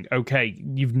catching. Okay,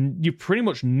 you've pretty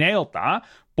much nailed that.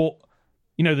 But,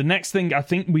 the next thing I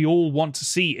think we all want to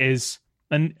see is,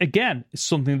 and again, it's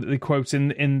something that they quote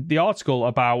in the article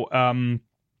about,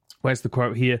 where's the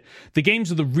quote here? The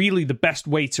games are really the best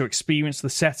way to experience the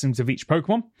settings of each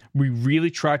Pokemon. We really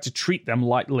try to treat them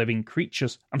like living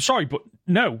creatures. I'm sorry, but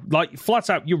no, flat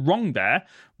out, you're wrong there.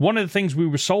 One of the things we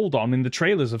were sold on in the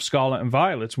trailers of Scarlet and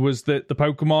Violet was that the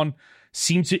Pokemon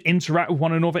seem to interact with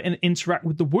one another and interact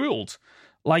with the world.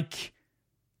 If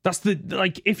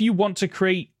you want to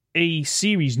create a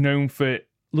series known for,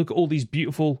 look at all these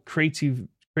beautiful created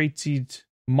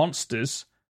monsters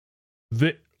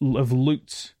that have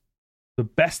looked the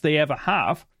best they ever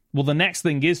have, well, the next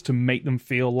thing is to make them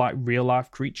feel like real life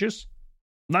creatures.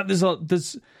 I'm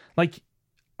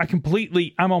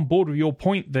on board with your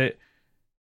point that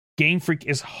Game Freak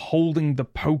is holding the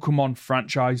Pokemon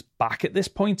franchise back at this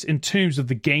point in terms of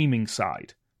the gaming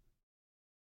side.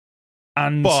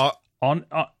 In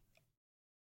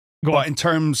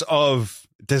terms of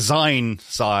design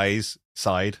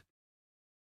side,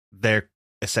 they're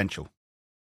essential.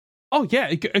 Oh,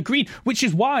 yeah, agreed. Which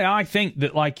is why I think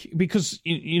that, because,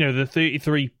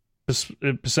 the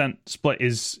 33% split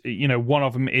is, one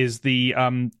of them is the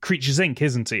Creatures Inc.,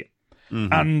 isn't it?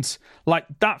 Mm-hmm. And,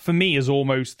 that for me is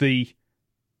almost in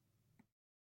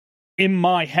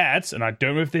my head, and I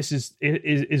don't know if this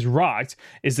is right,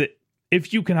 is that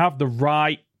if you can have the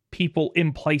right people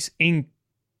in place in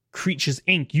Creatures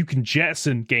Inc., you can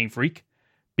jettison Game Freak,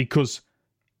 because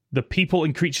the people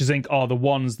in Creatures Inc. are the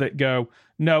ones that go,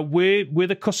 no, we're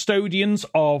the custodians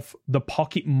of the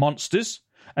pocket monsters,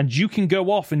 and you can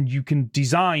go off and you can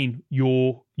design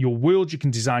your world, you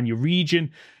can design your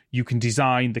region, you can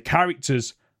design the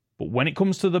characters, but when it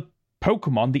comes to the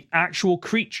Pokemon, the actual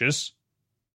creatures,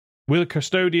 we're the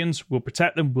custodians, we'll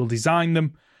protect them, we'll design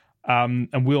them,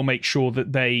 and we'll make sure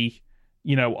that they,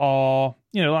 are,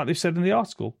 like they said in the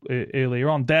article earlier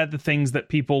on, they're the things that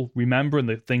people remember and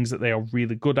the things that they are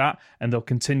really good at, and they'll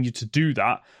continue to do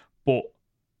that. But,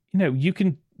 you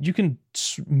can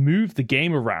move the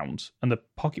game around, and the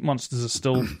pocket monsters are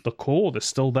still the core, they're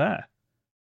still there.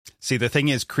 See, the thing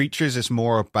is, Creatures is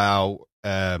more about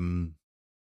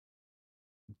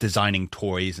designing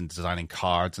toys and designing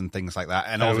cards and things like that.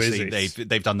 And obviously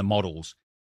they've done the models.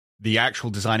 The actual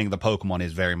designing of the Pokemon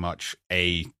is very much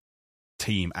a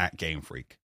team at Game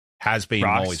Freak. Has been,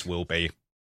 right. Always will be.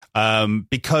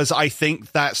 Because I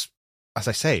think that's, as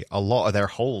I say, a lot of their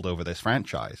hold over this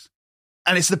franchise.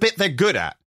 And it's the bit they're good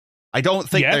at. I don't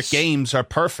think their games are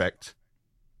perfect,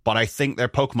 but I think their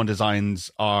Pokemon designs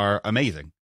are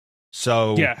amazing.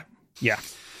 So, yeah.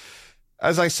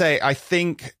 As I say, I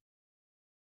think,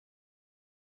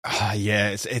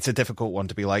 it's a difficult one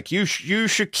to be like, you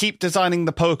should keep designing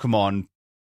the Pokemon,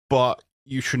 but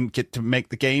you shouldn't get to make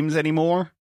the games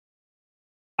anymore.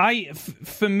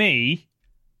 For me,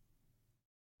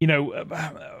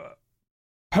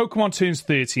 Pokemon turns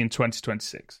 30 in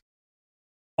 2026.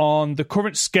 On the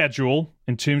current schedule,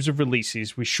 in terms of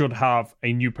releases, we should have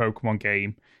a new Pokemon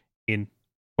game in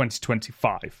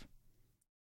 2025.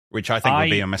 Which I think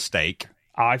would be a mistake.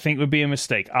 I think would be a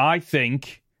mistake. I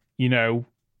think,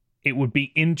 it would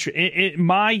be...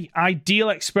 my ideal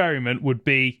experiment would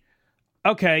be,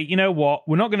 okay, you know what?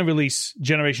 We're not going to release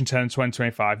Generation 10 in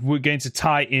 2025. We're going to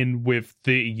tie in with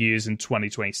 30 years in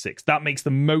 2026. That makes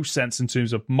the most sense in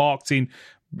terms of marketing,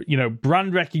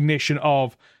 brand recognition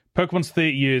of Pokemon's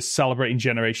 30 years celebrating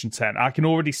Generation 10. I can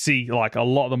already see a lot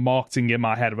of the marketing in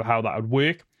my head of how that would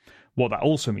work. What that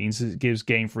also means is it gives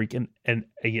Game Freak an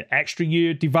extra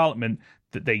year development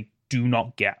that they do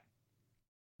not get.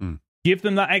 Give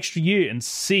them that extra year and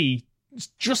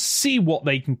just see what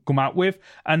they can come out with,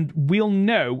 and we'll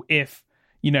know if,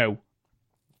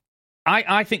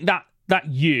 I think that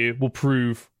year will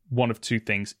prove one of two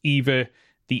things. Either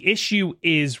the issue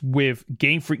is with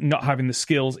Game Freak not having the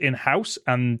skills in-house,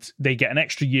 and they get an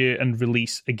extra year and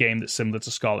release a game that's similar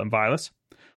to Scarlet and Violet,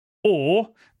 Or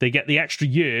they get the extra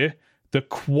year, the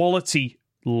quality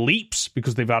leaps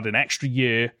because they've had an extra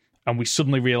year, and we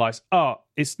suddenly realize,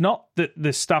 it's not that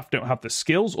the staff don't have the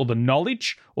skills or the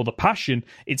knowledge or the passion,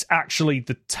 it's actually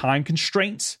the time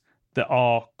constraints that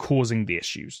are causing the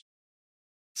issues.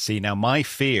 See, now my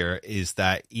fear is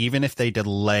that even if they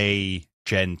delay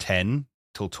Gen 10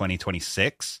 till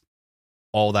 2026,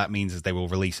 all that means is they will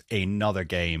release another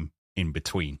game in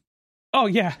between. Oh,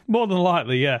 yeah, more than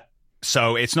likely, yeah.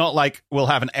 So it's not like we'll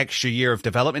have an extra year of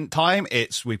development time.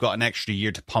 We've got an extra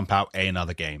year to pump out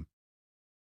another game.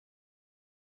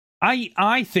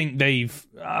 I think they've...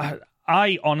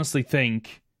 I honestly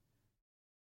think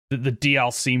that the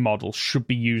DLC model should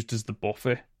be used as the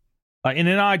buffer. In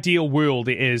an ideal world,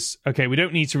 it is, okay, we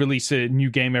don't need to release a new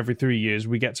game every 3 years.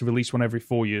 We get to release one every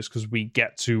 4 years because we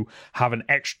get to have an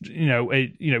extra,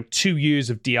 2 years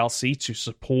of DLC to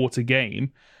support a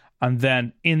game. And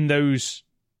then in those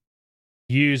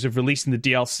years of releasing the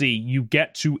DLC, you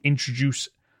get to introduce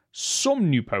some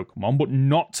new Pokemon, but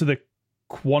not to the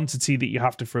quantity that you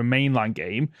have to for a mainline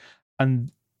game.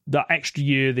 And that extra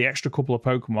year, the extra couple of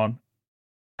Pokemon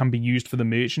can be used for the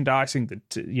merchandising, the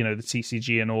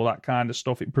TCG and all that kind of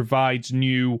stuff. It provides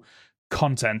new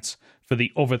content for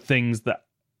the other things that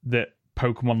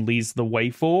Pokemon leads the way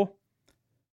for.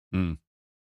 Mm.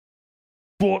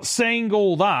 But saying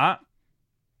all that,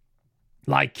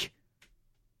 we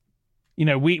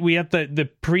had the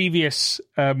previous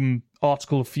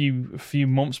article a few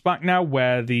months back now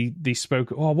where they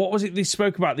spoke. Oh, what was it they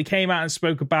spoke about? They came out and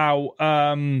spoke about.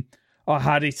 I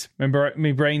had it. Remember,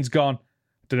 my brain's gone.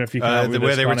 Don't know if you can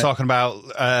where they were talking about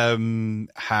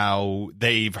how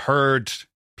they've heard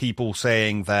people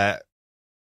saying that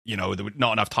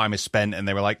not enough time is spent, and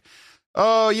they were like,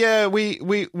 "Oh yeah,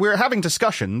 we're having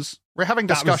discussions. We're having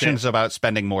discussions about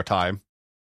spending more time."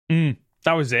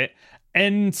 That was it,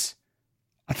 and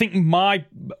I think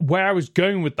where I was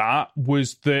going with that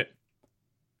was that,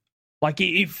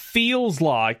 it feels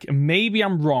like, and maybe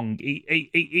I'm wrong.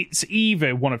 It's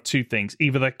either one of two things: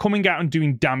 either they're coming out and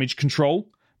doing damage control.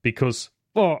 Because,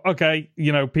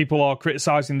 people are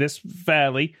criticizing this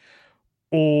fairly,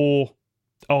 or,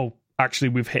 actually,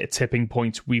 we've hit a tipping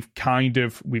point. We've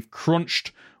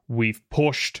crunched, we've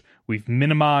pushed, we've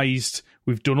minimized,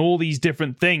 we've done all these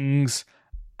different things,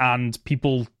 and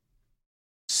people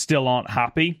still aren't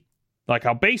happy. Our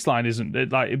baseline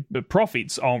isn't,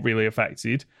 profits aren't really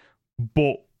affected,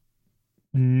 but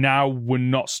now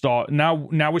we're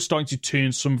starting to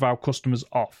turn some of our customers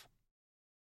off.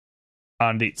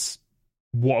 And it's,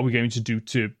 what are we going to do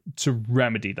to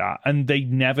remedy that? And they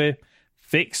never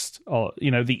fixed,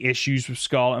 the issues with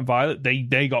Scarlet and Violet.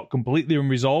 They got completely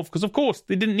unresolved because, of course,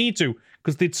 they didn't need to,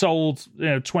 because they'd sold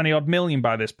 20 odd million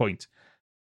by this point.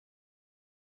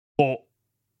 But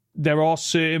there are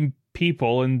certain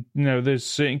people, and there's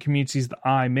certain communities that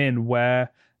I'm in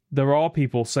where there are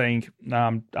people saying,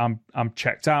 I'm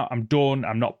checked out, I'm done,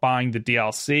 I'm not buying the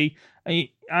DLC.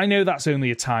 I know that's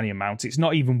only a tiny amount. It's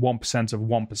not even 1% of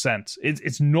 1%.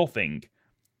 It's nothing.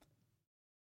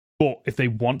 But if they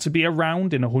want to be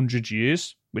around in 100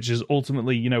 years, which is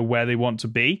ultimately, where they want to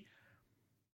be,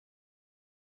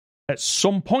 at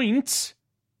some point,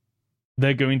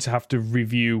 they're going to have to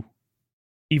review,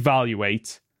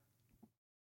 evaluate,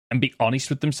 and be honest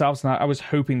with themselves. And I was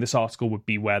hoping this article would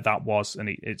be where that was, and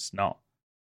it's not.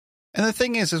 And the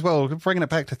thing is, as well, bringing it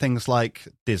back to things like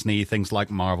Disney, things like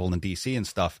Marvel and DC and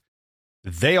stuff,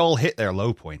 they all hit their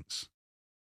low points.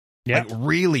 Yeah.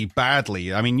 Really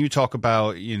badly. I mean, you talk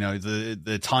about,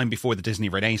 the time before the Disney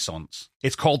Renaissance.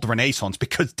 It's called the Renaissance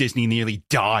because Disney nearly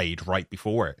died right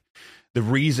before it. The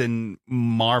reason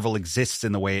Marvel exists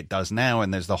in the way it does now,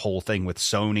 and there's the whole thing with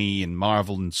Sony and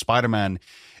Marvel and Spider-Man,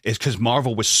 is because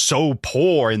Marvel was so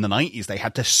poor in the 90s, they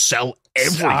had to sell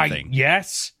everything.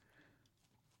 Yes.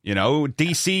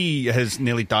 DC has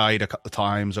nearly died a couple of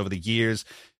times over the years.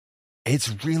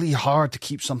 It's really hard to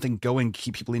keep something going,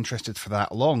 keep people interested for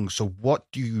that long. So what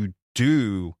do you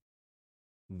do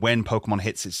when Pokemon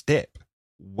hits its dip?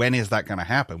 When is that going to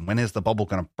happen? When is the bubble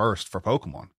going to burst for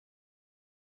Pokemon?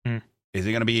 Is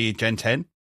it going to be Gen 10?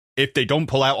 If they don't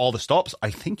pull out all the stops,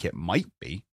 I think it might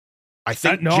be. I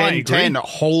think Gen 10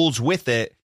 holds with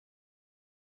it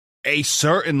a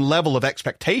certain level of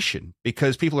expectation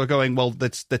because people are going, well,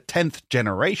 that's the 10th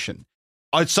generation.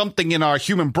 It's something in our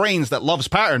human brains that loves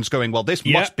patterns going, well, this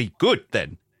must be good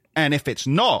then. And if it's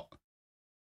not,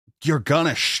 you're going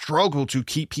to struggle to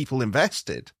keep people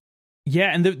invested.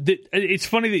 Yeah, and it's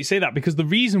funny that you say that because the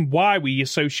reason why we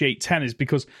associate 10 is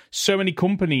because so many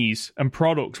companies and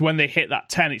products, when they hit that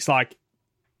 10, it's like,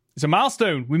 It's a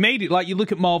milestone. We made it. Like, you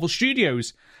look at Marvel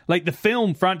Studios, like the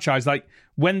film franchise, like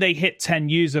when they hit 10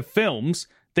 years of films,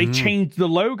 they changed the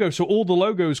logo. So all the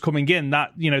logos coming in,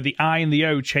 that, the I and the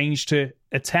O changed to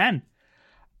a 10.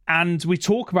 And we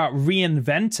talk about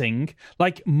reinventing,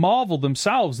 like Marvel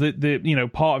themselves, the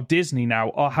part of Disney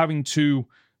now, are having to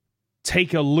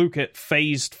take a look at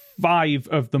phase 5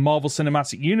 of the Marvel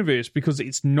Cinematic Universe because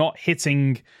it's not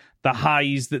hitting the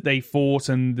highs that they thought,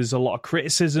 and there's a lot of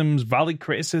criticisms, valid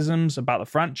criticisms about the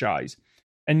franchise.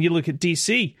 And you look at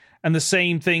DC, and the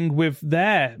same thing with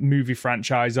their movie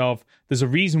franchise of, there's a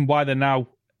reason why they're now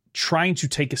trying to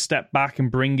take a step back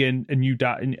and bring in a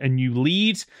new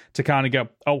lead to kind of go,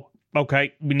 oh,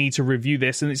 okay, we need to review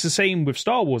this. And it's the same with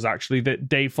Star Wars, actually, that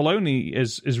Dave Filoni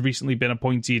has recently been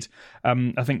appointed,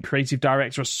 I think, creative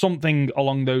director or something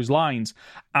along those lines.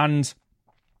 And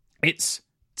it's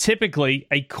typically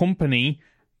a company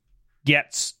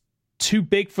gets too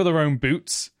big for their own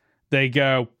boots. They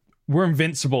go, we're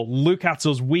invincible. Look at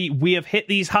us. We have hit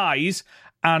these highs,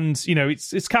 and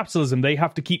it's capitalism. They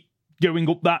have to keep going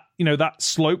up that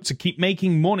slope to keep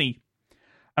making money.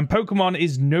 And Pokemon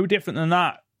is no different than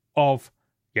that. Of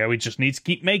we just need to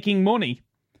keep making money.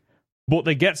 But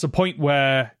there gets a point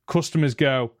where customers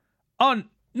go, oh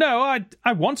no,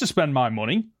 I want to spend my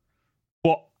money,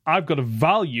 but I've got a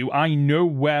value. I know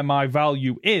where my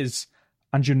value is,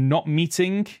 and you're not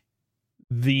meeting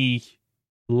the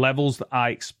levels that I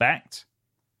expect.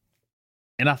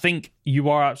 And I think you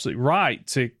are absolutely right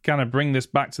to kind of bring this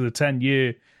back to the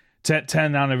 10th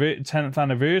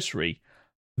anniversary,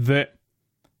 that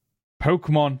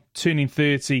Pokemon turning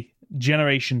 30,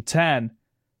 Generation 10,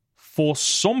 for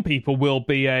some people will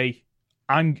be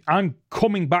I'm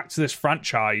coming back to this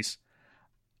franchise.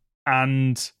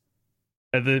 And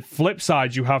at the flip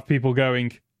side, you have people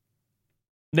going,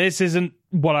 this isn't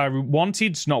what I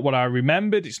wanted, it's not what I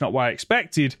remembered, it's not what I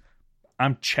expected,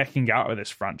 I'm checking out of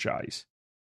this franchise.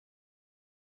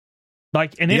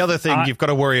 Like, and the other thing you've got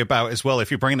to worry about as well, if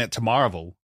you're bringing it to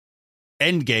Marvel,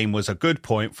 Endgame was a good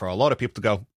point for a lot of people to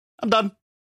go, I'm done.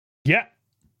 Yeah.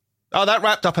 Oh, that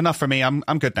wrapped up enough for me. I'm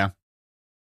good now.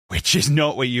 Which is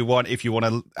not what you want if you want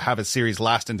to have a series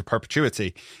last into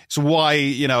perpetuity. It's why,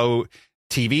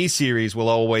 TV series will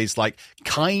always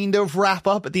kind of wrap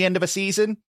up at the end of a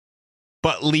season,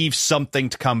 but leave something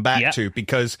to come back to,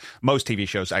 because most TV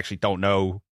shows actually don't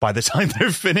know by the time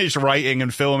they're finished writing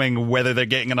and filming whether they're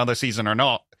getting another season or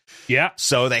not. Yeah.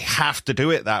 So they have to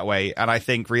do it that way. And I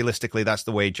think realistically, that's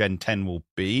the way Gen 10 will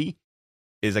be,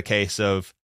 is a case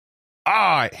of,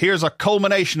 here's a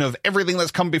culmination of everything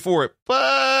that's come before it,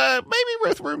 but maybe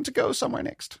with room to go somewhere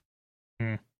next.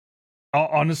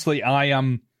 Honestly,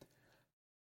 I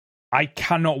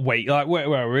cannot wait. Like,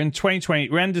 we're in 2020,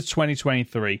 we're end of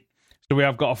 2023, so we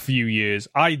have got a few years.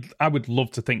 I would love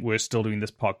to think we're still doing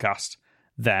this podcast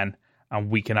then, and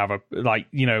we can have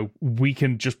we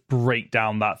can just break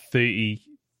down that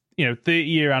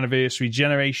 30-year anniversary,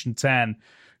 Generation 10,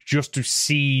 just to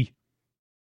see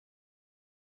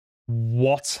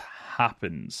what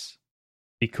happens.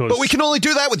 But we can only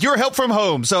do that with your help from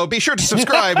home, so be sure to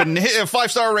subscribe and hit a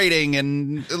 5-star rating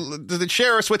and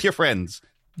share us with your friends.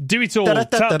 Do it all.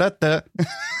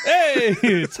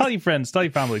 Hey, tell your friends, tell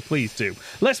your family, please do.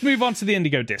 Let's move on to the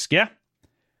Indigo Disk, yeah?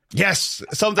 Yes,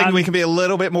 something we can be a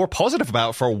little bit more positive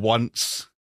about for once.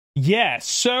 Yeah,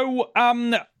 so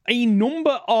a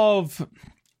number of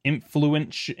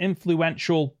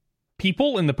influential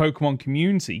people in the Pokemon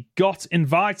community got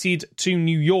invited to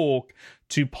New York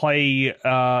to play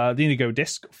the Indigo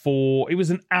Disk for, it was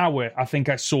an hour, I think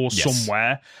I saw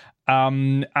somewhere.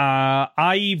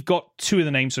 I've got two of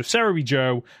the names, so Sarah B.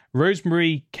 Joe,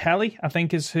 Rosemary Kelly, I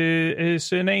think is her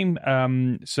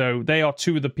surname. So they are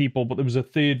two of the people, but there was a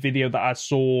third video that I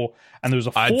saw, and there was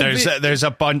a there's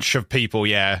a bunch of people,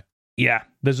 yeah. Yeah,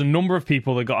 there's a number of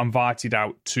people that got invited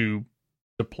out to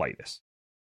play this.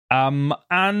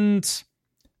 And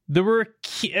there were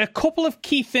a couple of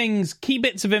key things, key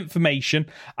bits of information.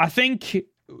 I think,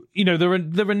 there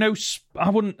are no, I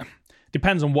wouldn't,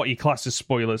 depends on what you class as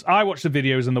spoilers. I watched the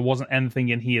videos and there wasn't anything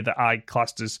in here that I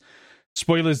classed as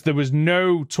spoilers. There was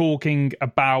no talking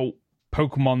about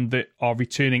Pokemon that are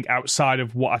returning outside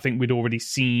of what I think we'd already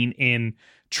seen in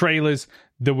trailers.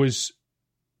 There was...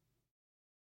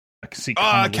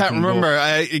 I can't remember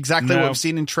exactly what we've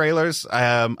seen in trailers.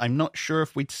 I'm not sure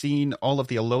if we'd seen all of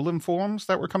the Alolan forms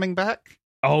that were coming back.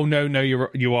 Oh, no,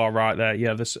 you are right there.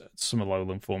 Yeah, there's some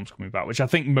Alolan forms coming back, which I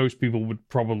think most people would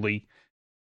probably...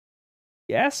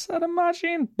 Yes, I'd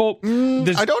imagine, but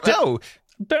I don't know.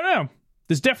 Don't know.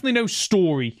 There's definitely no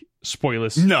story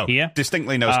spoilers no, here.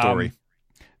 Distinctly no story.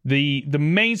 the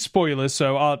main spoilers.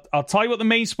 So I'll tell you what the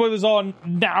main spoilers are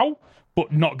now,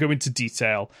 but not go into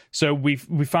detail. So we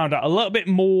found out a little bit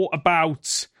more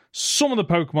about some of the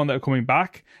Pokemon that are coming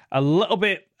back, a little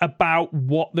bit about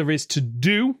what there is to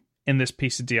do in this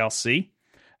piece of DLC,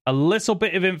 a little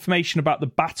bit of information about the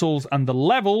battles and the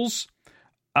levels,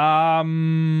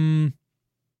 and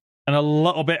a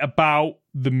little bit about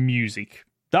the music.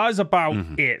 That is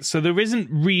about it. So there isn't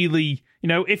really,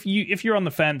 if you're on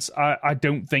the fence, I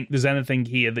don't think there's anything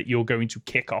here that you're going to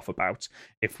kick off about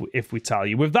if we tell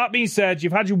you. With that being said,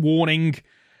 you've had your warning.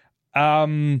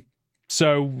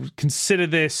 So consider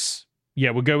this.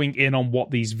 Yeah, we're going in on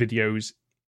what these videos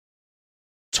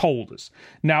told us.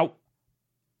 Now,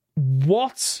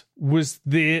 what was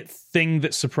the thing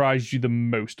that surprised you the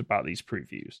most about these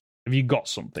previews? Have you got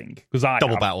something? Because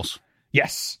double battles.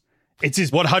 Yes. It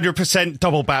is 100%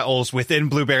 double battles within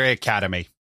Blueberry Academy.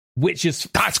 Which is...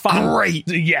 That's great!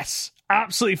 Yes,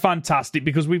 absolutely fantastic,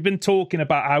 because we've been talking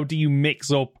about how do you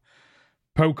mix up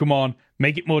Pokemon,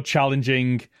 make it more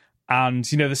challenging, and,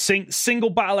 the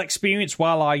single battle experience,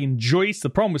 while I enjoy it,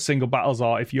 the problem with single battles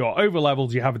are if you're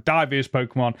over-leveled, you have a diverse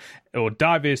Pokemon or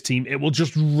diverse team, it will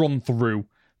just run through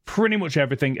pretty much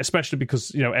everything, especially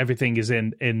because, everything is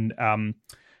in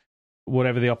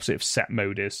whatever the opposite of set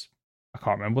mode is. I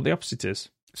can't remember what the opposite is.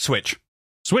 Switch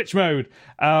mode.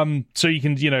 So you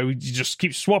can, you just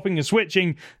keep swapping and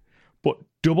switching. But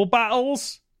double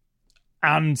battles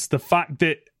and the fact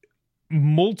that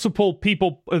multiple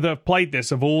people that have played this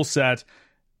have all said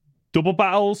double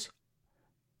battles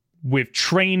with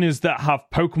trainers that have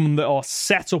Pokemon that are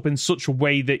set up in such a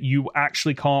way that you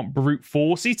actually can't brute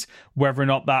force it. Whether or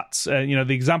not that's, the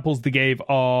examples they gave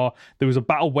are, there was a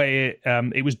battle where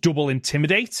it was double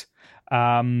intimidate.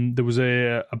 There was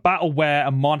a battle where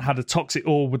a Mon had a toxic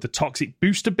ore with the toxic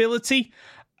boost ability.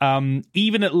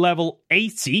 Even at level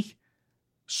 80,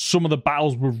 some of the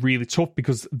battles were really tough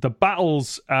because the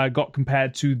battles got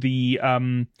compared to the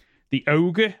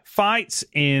ogre fights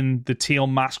in the Teal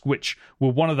Mask, which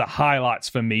were one of the highlights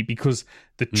for me because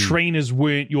the trainers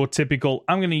weren't your typical,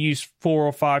 I'm going to use 4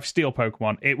 or 5 steel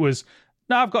Pokemon. It was,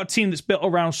 now I've got a team that's built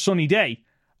around Sunny Day,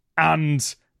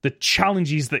 and the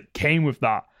challenges that came with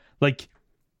that. Like,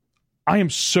 I am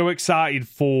so excited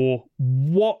for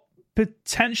what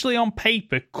potentially on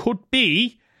paper could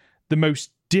be the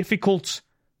most difficult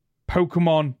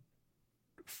Pokemon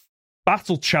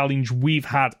battle challenge we've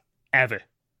had ever.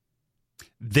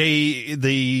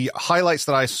 The highlights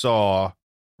that I saw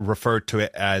referred to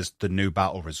it as the new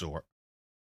battle resort.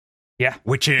 Yeah.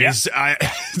 Which is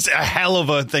it's a hell of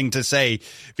a thing to say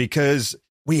because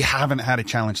we haven't had a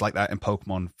challenge like that in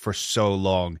Pokemon for so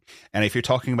long. And if you're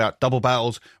talking about double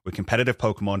battles with competitive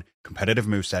Pokemon, competitive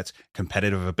movesets,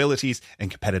 competitive abilities, and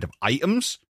competitive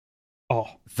items,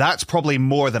 that's probably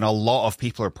more than a lot of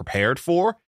people are prepared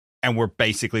for. And we're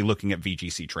basically looking at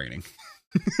VGC training.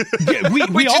 Yeah,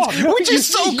 we are. Which is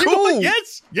so cool.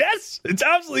 Yes. It's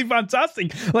absolutely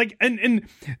fantastic. Like, and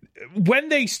when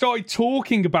they started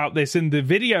talking about this in the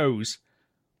videos,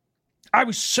 I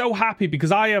was so happy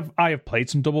because I have played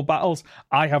some double battles.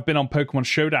 I have been on Pokemon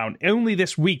Showdown only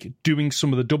this week doing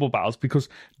some of the double battles because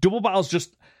double battles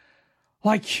just,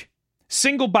 like,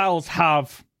 single battles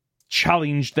have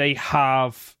challenge, they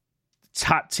have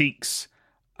tactics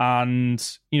and,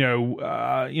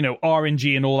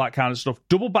 RNG and all that kind of stuff.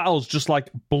 Double battles just, like,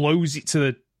 blows it to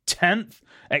the 10th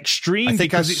extreme. I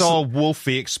think I saw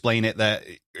Wolfie explain it that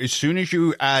as soon as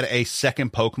you add a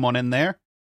second Pokemon in there,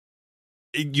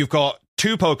 you've got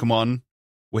 2 Pokemon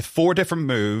with 4 different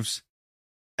moves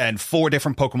and 4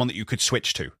 different Pokemon that you could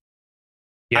switch to.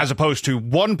 Yeah. As opposed to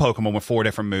 1 Pokemon with 4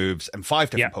 different moves and 5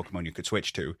 different Pokemon you could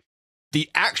switch to. The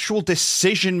actual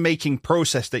decision-making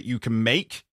process that you can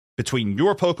make between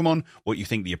your Pokemon, what you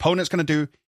think the opponent's going to do,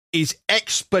 is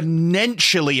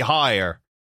exponentially higher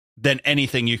than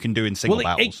anything you can do in single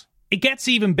battles. It gets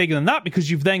even bigger than that because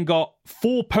you've then got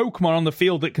 4 Pokemon on the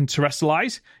field that can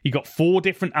terrestrialize. You've got 4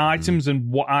 different items and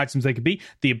what items they could be.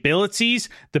 The abilities,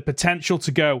 the potential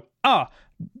to go,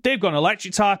 they've got an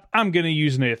electric type, I'm going to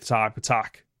use an earth type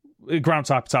attack, ground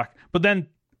type attack. But then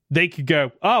they could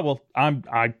go, I'm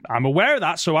aware of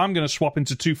that, so I'm going to swap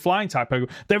into 2 flying type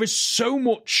Pokemon. There is so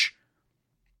much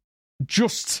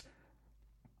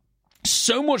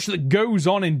that goes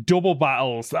on in double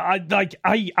battles. I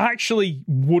actually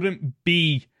wouldn't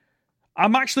be.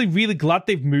 I'm actually really glad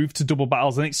they've moved to double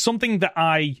battles, and it's something that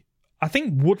I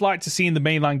think would like to see in the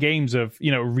mainline games of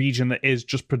a region that is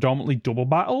just predominantly double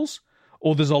battles,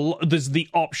 or there's the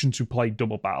option to play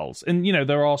double battles, and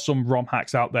there are some ROM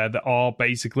hacks out there that are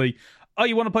basically, oh,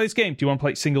 you want to play this game? Do you want to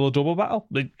play single or double battle?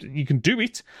 You can do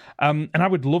it. And I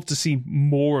would love to see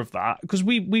more of that, because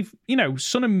we've not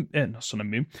Sun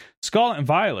and Moon, Scarlet and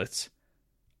Violet,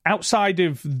 outside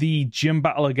of the gym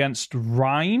battle against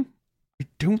Rhyme, I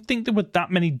don't think there were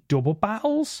that many double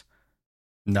battles.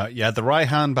 No, yeah, the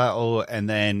Raihan battle, and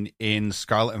then in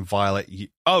Scarlet and Violet...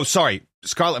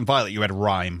 Scarlet and Violet, you had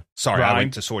Rhyme. Sorry, Rhyme. I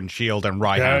went to Sword and Shield and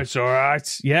Raihan. Yeah, it's all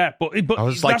right. Yeah, but I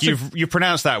was like, you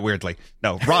pronounced that weirdly.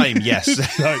 No, Rhyme, yes.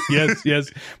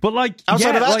 yes. But like...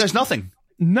 Outside of that, there's nothing.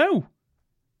 No.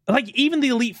 Like, even the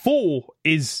Elite Four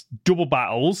is double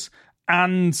battles,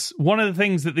 and one of the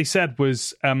things that they said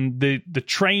was the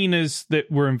trainers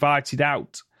that were invited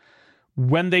out,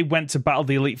 when they went to battle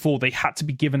the Elite Four, they had to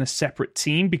be given a separate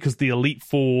team because the Elite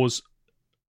Four's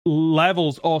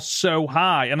levels are so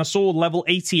high. And I saw level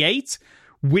 88,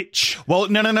 which... Well,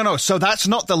 no. So that's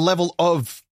not the level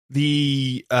of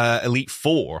the Elite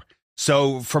Four.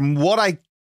 So from what I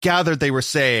gathered, they were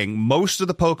saying most of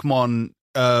the Pokemon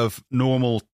of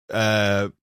normal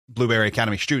Blueberry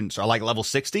Academy students are like level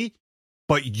 60,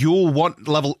 but you'll want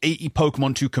level 80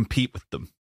 Pokemon to compete with them.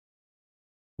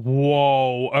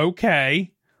 Whoa,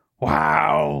 okay.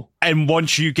 Wow. And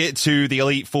once you get to the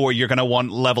Elite Four, you're going to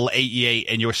want level 88,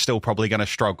 and you're still probably going to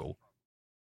struggle.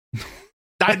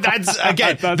 That's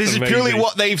again, this amazing. Is purely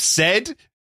what they've said,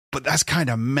 but that's kind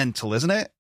of mental, isn't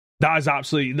it? That is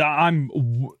absolutely...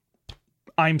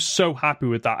 I'm so happy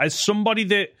with that. As somebody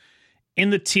that,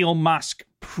 in the Teal Mask,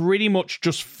 pretty much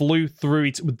just flew through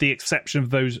it, with the exception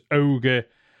of those Ogre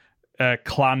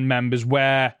clan members,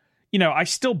 where... I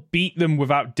still beat them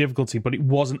without difficulty, but it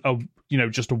wasn't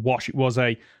just a wash. It was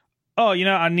I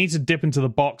need to dip into the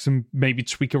box and maybe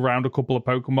tweak around a couple of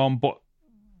Pokemon, but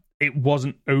it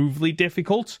wasn't overly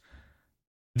difficult.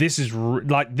 This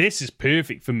is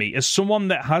perfect for me. As someone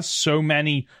that has so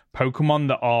many Pokemon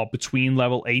that are between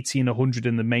level 80 and 100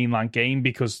 in the mainline game,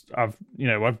 because I've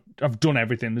done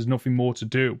everything. There's nothing more to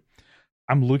do.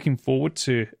 I'm looking forward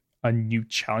to a new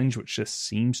challenge, which just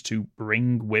seems to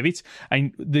bring with it.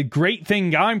 And the great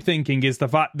thing I'm thinking is the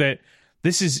fact that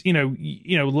this is,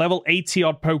 level 80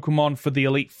 odd Pokemon for the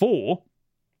Elite Four.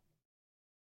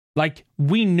 Like,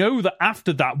 we know that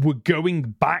after that, we're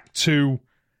going back to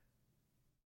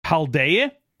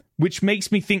Paldea, which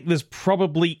makes me think there's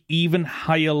probably even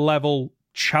higher level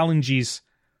challenges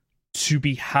to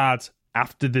be had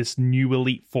after this new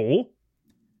Elite Four.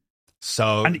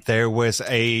 So there was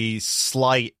a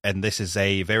slight, and this is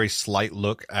a very slight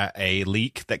look at a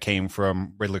leak that came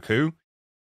from Riddler Coup.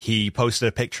 He posted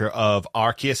a picture of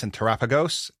Arceus and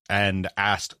Terrapagos and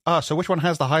asked, so which one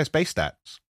has the highest base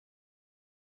stats?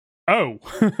 So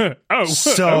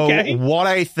okay. What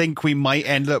I think we might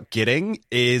end up getting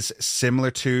is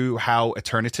similar to how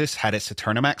Eternatus had its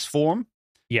Eternamax form.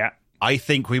 Yeah. I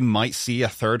think we might see a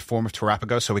third form of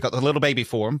Terrapagos. So we got the little baby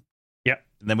form.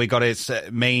 And then we got its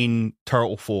main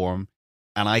turtle form,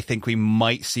 and I think we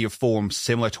might see a form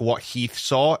similar to what Heath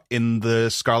saw in the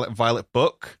Scarlet and Violet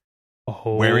book,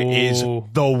 where it is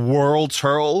the world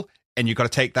turtle, and you got to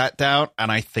take that down,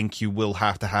 and I think you will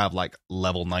have to have like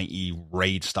level 90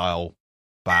 raid style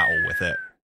battle with it.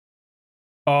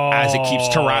 As it keeps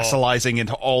terrassalizing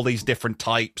into all these different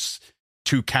types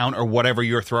to counter whatever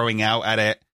you're throwing out at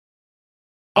it.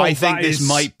 I think this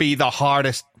might be the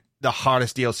hardest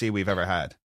DLC we've ever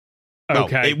had.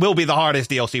 Okay. No, it will be the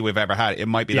hardest DLC we've ever had. It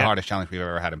might be the hardest challenge we've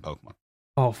ever had in Pokemon.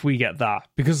 Oh, if we get that.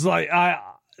 Because, like,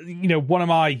 one of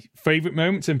my favorite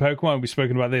moments in Pokemon, we've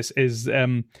spoken about this, is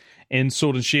in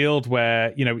Sword and Shield,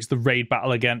 where, it's the raid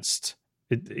battle against,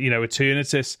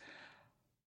 Eternatus.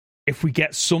 If we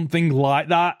get something like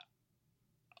that,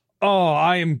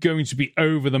 I am going to be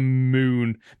over the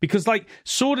moon. Because, like,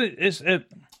 Scarlet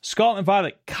and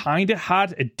Violet kind of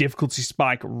had a difficulty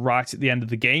spike right at the end of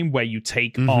the game where you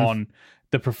take on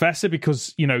the Professor,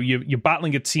 because, you're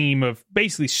battling a team of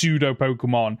basically pseudo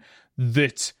Pokemon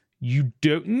that you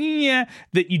don't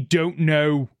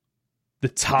know the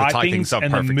typings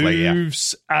and the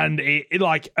moves. Yeah.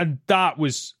 And that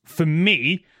was, for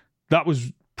me, that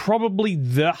was probably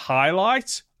the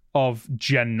highlight of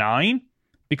Gen 9,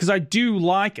 because I do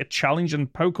like a challenge,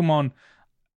 and Pokemon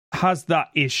has that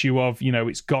issue of,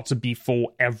 it's got to be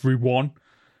for everyone.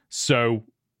 So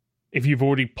if you've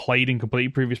already played and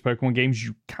completed previous Pokemon games,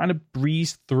 you kind of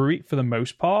breeze through it for the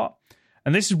most part.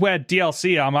 And this is where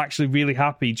DLC, I'm actually really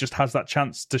happy, just has that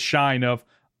chance to shine of,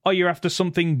 you're after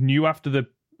something new after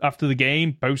the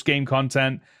game, post-game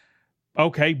content.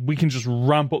 Okay, we can just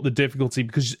ramp up the difficulty,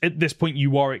 because at this point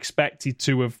you are expected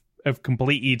to have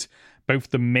completed both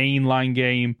the mainline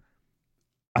game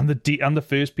and the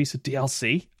first piece of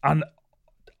DLC. And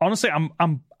honestly,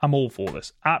 I'm all for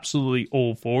this. Absolutely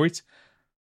all for it.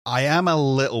 I am a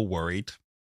little worried.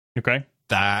 Okay.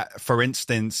 That, for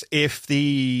instance, if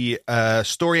the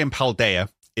story in Paldea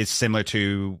is similar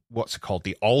to, what's it called,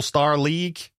 the All-Star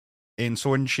League in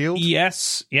Sword and Shield?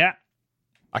 Yes, yeah.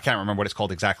 I can't remember what it's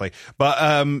called exactly.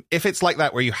 But if it's like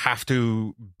that, where you have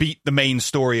to beat the main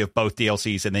story of both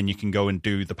DLCs and then you can go and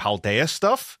do the Paldea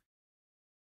stuff,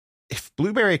 if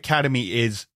Blueberry Academy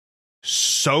is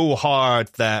so hard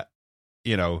that,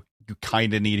 you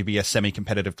kind of need to be a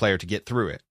semi-competitive player to get through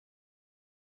it,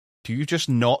 do you just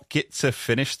not get to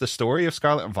finish the story of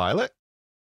Scarlet and Violet?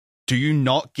 Do you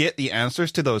not get the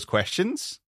answers to those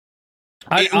questions?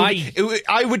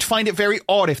 I would find it very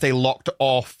odd if they locked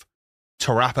off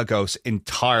Terapagos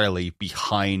entirely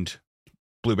behind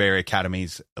Blueberry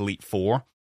Academy's Elite Four.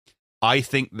 I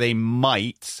think they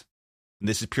might, and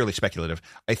this is purely speculative,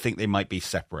 I think they might be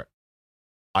separate.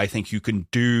 I think you can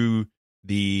do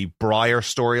the Briar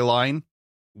storyline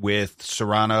with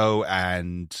Serrano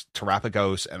and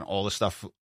Terapagos and all the stuff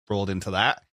rolled into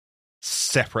that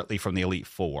separately from the Elite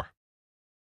Four.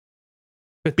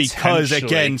 Because,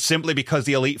 again, simply because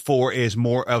the Elite Four is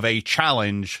more of a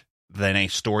challenge than a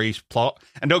story plot.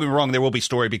 And don't get me wrong, there will be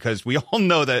story because we all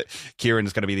know that Kieran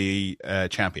is going to be the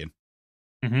champion.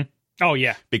 Mm-hmm. Oh,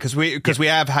 yeah. Because we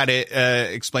have had it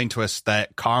explained to us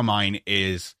that Carmine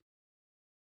is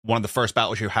one of the first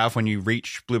battles you have when you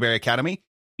reach Blueberry Academy.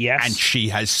 Yes. And she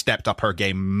has stepped up her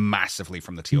game massively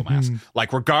from the Teal Mask.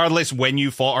 Like, regardless when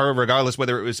you fought her, regardless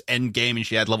whether it was end game and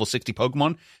she had level 60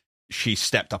 Pokemon, she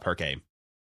stepped up her game.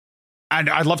 And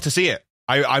I'd love to see it.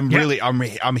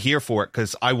 I'm here for it,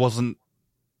 because I wasn't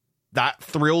that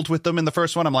thrilled with them in the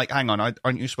first one. I'm like, hang on,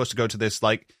 aren't you supposed to go to this,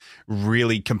 like,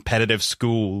 really competitive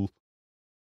school?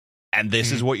 And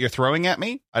this is what you're throwing at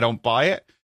me? I don't buy it.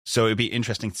 So it'd be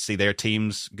interesting to see their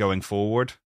teams going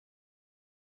forward.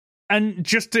 And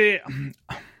just the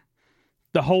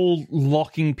whole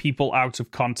locking people out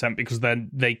of content because then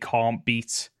they can't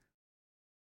beat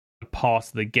a part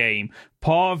of the game.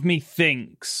 Part of me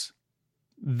thinks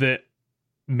that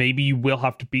maybe you will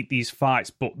have to beat these fights,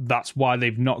 but that's why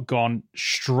they've not gone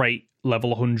straight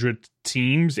level 100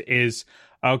 teams is,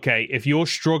 okay, if you're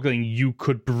struggling, you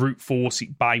could brute force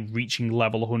it by reaching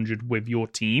level 100 with your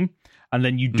team. And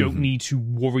then you don't need to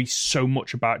worry so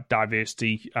much about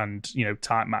diversity and,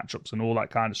 type matchups and all that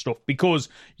kind of stuff, because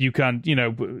you can,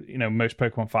 most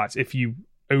Pokemon fights, if you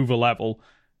over level,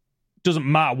 doesn't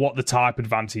matter what the type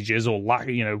advantage is or lack,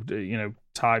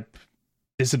 type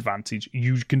disadvantage,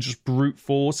 you can just brute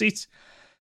force it.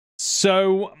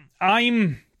 So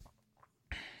I'm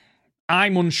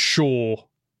unsure.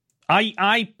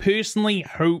 I personally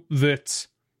hope that.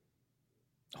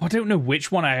 I don't know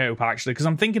which one I hope, actually, because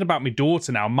I'm thinking about my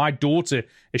daughter now. My daughter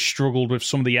has struggled with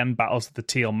some of the end battles of the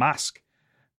Teal Mask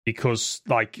because,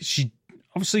 like, she's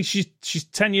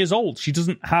 10 years old. She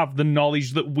doesn't have the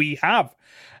knowledge that we have.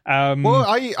 Well,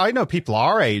 I know people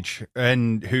our age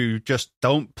and who just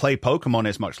don't play Pokemon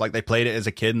as much. Like, they played it as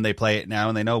a kid and they play it now,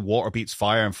 and they know water beats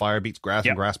fire and fire beats grass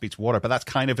and grass beats water. But that's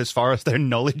kind of as far as their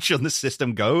knowledge on the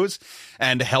system goes.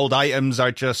 And held items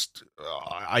are just,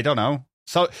 I don't know.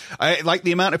 So, I like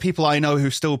the amount of people I know who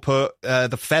still put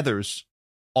the feathers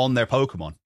on their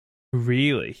Pokemon.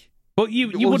 Really? But you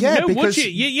wouldn't know, would you?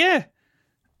 Yeah.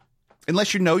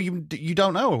 Unless you know, you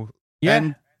don't know. Yeah.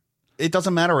 And it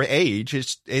doesn't matter age.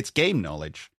 It's game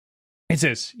knowledge. It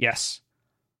is, yes.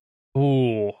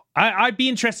 Oh, I'd be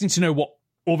interested to know what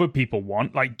other people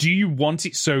want. Like, do you want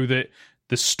it so that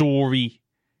the story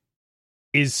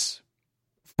is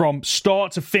from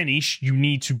start to finish, you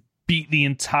need to beat the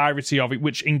entirety of it,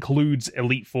 which includes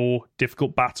Elite Four,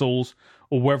 difficult battles,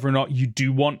 or whether or not you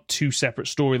do want two separate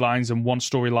storylines, and one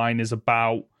storyline is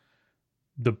about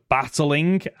the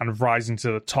battling and rising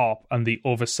to the top, and the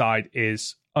other side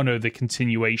is, the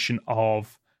continuation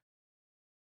of.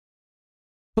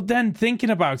 But then thinking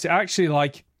about it, actually,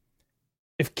 like,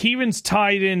 if Kieran's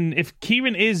tied in, if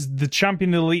Kieran is the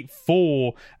champion of Elite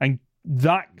Four, and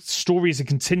that story is a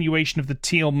continuation of the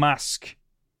Teal Mask,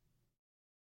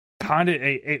 kind of,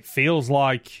 it feels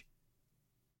like,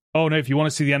 oh no, if you want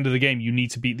to see the end of the game, you need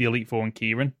to beat the Elite Four and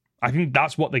Kieran. I think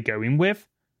that's what they're going with.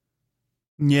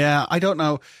 Yeah, I don't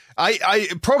know.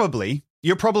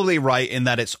 You're probably right in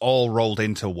that it's all rolled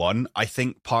into one. I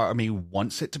think part of me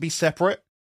wants it to be separate.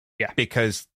 Yeah.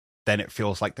 Because then it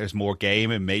feels like there's more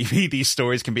game and maybe these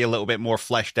stories can be a little bit more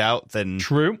fleshed out than...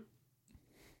 True.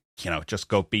 Just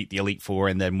go beat the Elite Four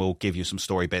and then we'll give you some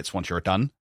story bits once you're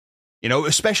done.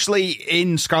 Especially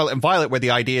in Scarlet and Violet, where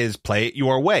the idea is play it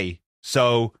your way.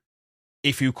 So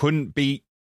if you couldn't beat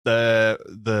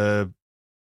the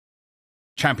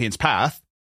champion's path,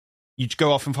 you'd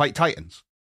go off and fight Titans.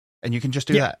 And you can just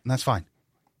do that, and that's fine.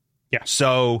 Yeah.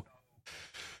 So,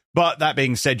 but that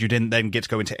being said, you didn't then get to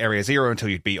go into Area Zero until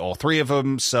you'd beat all 3 of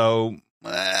them. So,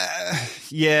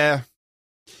 yeah.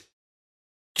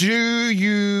 Do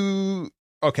you...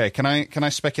 Okay, can I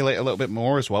speculate a little bit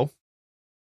more as well?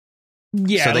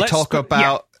 Yeah. So they talk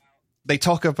about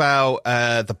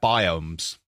the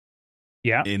biomes.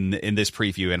 Yeah. In this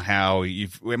preview, and how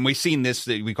when we've seen this,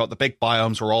 we've got the big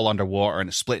biomes, we're all underwater and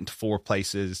it's split into 4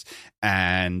 places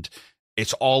and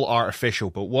it's all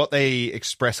artificial. But what they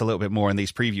express a little bit more in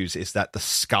these previews is that the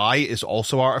sky is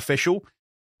also artificial.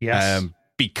 Yes.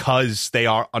 Because they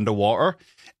are underwater.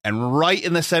 And right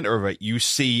in the center of it, you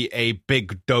see a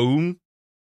big dome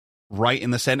right in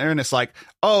the center. And it's like,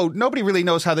 oh, nobody really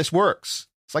knows how this works.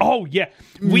 It's like, oh, yeah.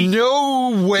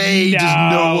 No way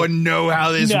does no one know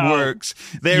how this works.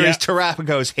 There is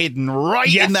Terrapagos hidden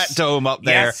right in that dome up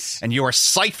there, and you are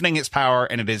siphoning its power,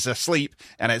 and it is asleep,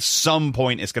 and at some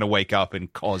point it's going to wake up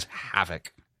and cause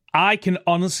havoc. I can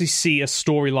honestly see a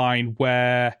storyline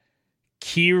where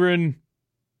Kieran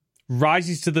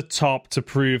rises to the top to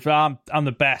prove, I'm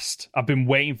the best. I've been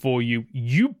waiting for you.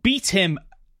 You beat him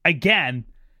again,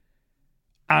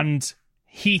 and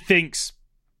he thinks,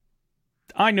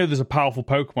 I know there's a powerful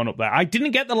Pokemon up there. I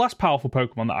didn't get the last powerful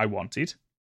Pokemon that I wanted.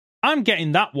 I'm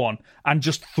getting that one, and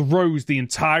just throws the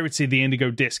entirety of the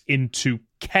Indigo Disk into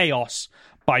chaos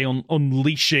by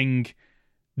unleashing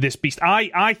this beast.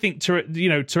 I think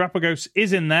Terrapagos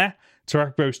is in there.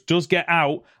 Terrapagos does get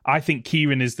out. I think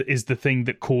Kieran is the thing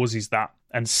that causes that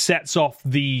and sets off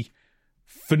the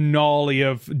finale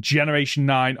of Generation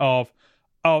 9 of,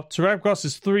 Terrapagos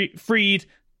is freed.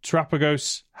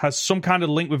 Terrapagos has some kind of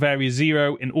link with Area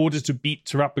Zero. In order to beat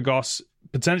Terrapagos,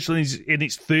 potentially in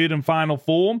its 3rd and final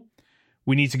form,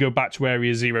 we need to go back to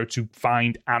Area Zero to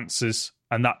find answers,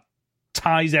 and that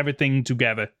ties everything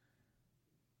together.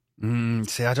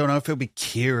 See, I don't know if it'll be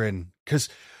Kieran, because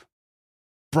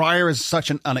Briar is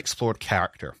such an unexplored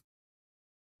character.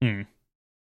 All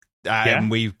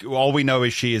we know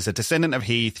is she is a descendant of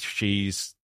Heath.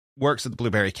 She's works at the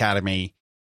Blueberry Academy,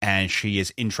 and she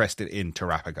is interested in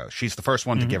Terrapagos. She's the first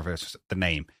one to give us the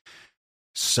name.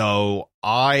 So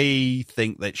I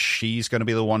think that she's going to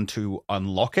be the one to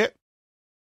unlock it.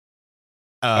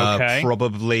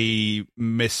 Probably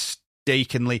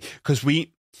mistakenly, because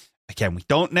we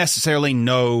don't necessarily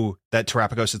know that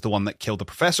Terrapagos is the one that killed the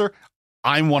professor.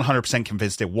 I'm 100%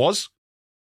 convinced it was,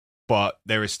 but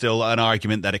there is still an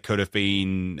argument that it could have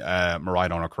been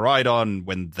Miraidon or Koraidon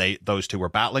when those two were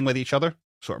battling with each other.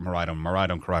 Sort of Koraidon.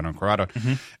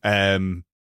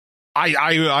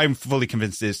 I'm fully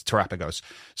convinced it's Terrapagos.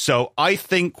 So I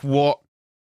think the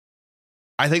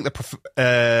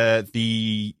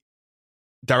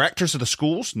directors of the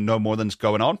schools know more than's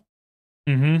going on.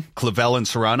 Clavel and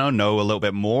Serrano know a little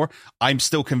bit more. I'm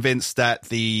still convinced that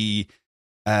the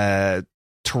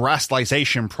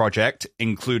terrestrialization project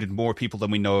included more people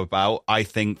than we know about. I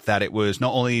think that it was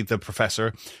not only the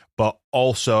professor, but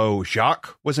also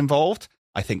Jacques was involved.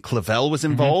 I think Clavel was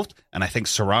involved, and I think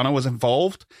Serrano was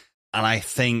involved, and I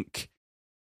think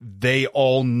they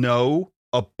all know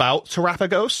about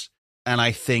Terrapagos, and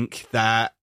I think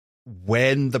that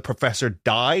when the professor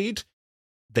died,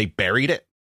 they buried it.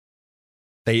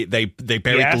 They buried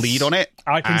the lead on it.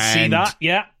 I can see that,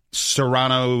 yeah.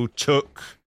 Serrano took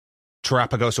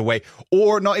Terrapagos away,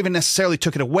 or not even necessarily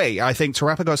took it away. I think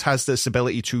Terrapagos has this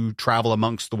ability to travel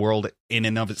amongst the world in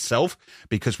and of itself,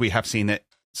 because we have seen it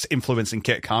influencing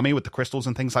Kitakami with the crystals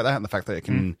and things like that, and the fact that it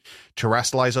can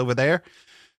terrestrialize over there.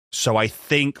 So I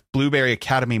think Blueberry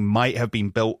Academy might have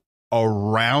been built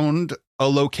around a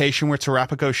location where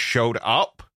Terrapagos showed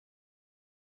up.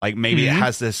 Like maybe it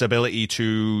has this ability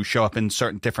to show up in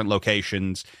certain different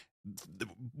locations.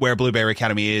 Where Blueberry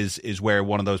Academy is where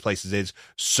one of those places is.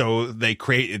 So they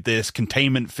created this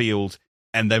containment field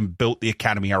and then built the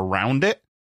academy around it.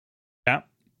 Yeah.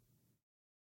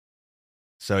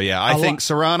 So yeah, I think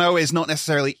Serrano is not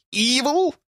necessarily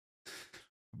evil,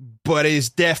 but is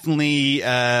definitely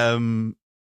as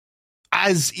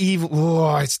evil.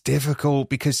 Oh, it's difficult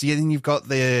because then you've got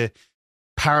the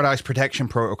Paradise Protection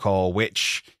Protocol,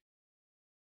 which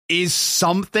is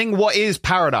something. What is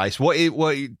Paradise? That's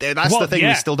the thing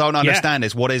we still don't understand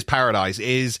is what is Paradise?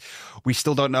 We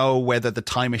still don't know whether the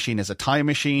time machine is a time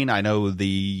machine. I know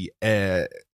the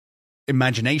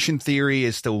imagination theory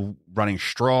is still running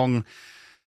strong.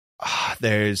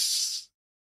 There's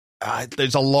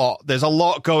a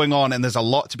lot going on, and there's a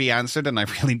lot to be answered, and I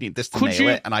really need this to nail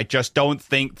it. And I just don't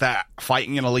think that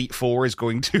fighting an Elite Four is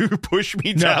going to push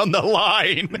me down the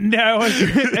line. No,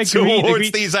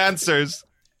 towards these answers.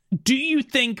 Do you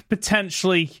think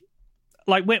potentially,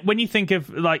 like when you think of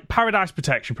like Paradise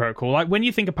Protection Protocol, like when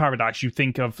you think of Paradise, you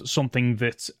think of something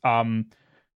that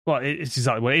well, it's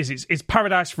exactly what it is. It's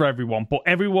paradise for everyone, but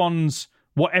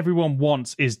what everyone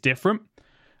wants is different.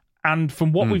 And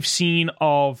from what we've seen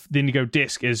of the Indigo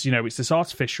Disk is, it's this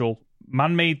artificial,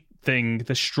 man-made thing,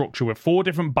 the structure with 4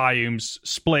 different biomes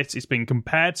split. It's been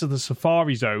compared to the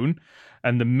Safari Zone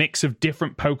and the mix of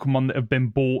different Pokemon that have been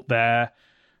bought there.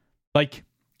 Like,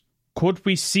 could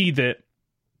we see that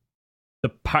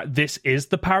this is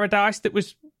the paradise that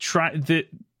was trying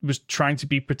to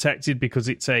be protected because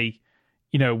it's a,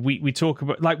 we talk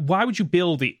about, like, why would you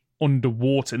build it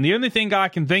underwater? And the only thing I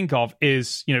can think of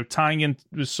is, tying in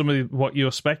with some of what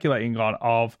you're speculating on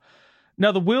of,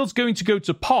 now the world's going to go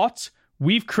to pot.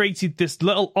 We've created this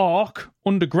little ark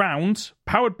underground,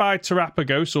 powered by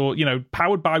Terrapagos, or,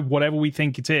 powered by whatever we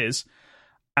think it is.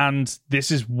 And this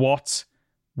is what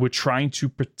we're trying to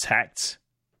protect,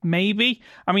 maybe?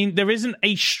 I mean, there isn't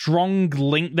a strong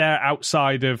link there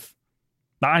outside of...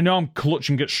 I know I'm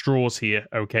clutching at straws here,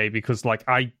 okay? Because, like,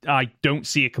 I don't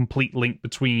see a complete link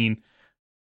between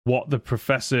what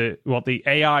the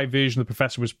AI version of the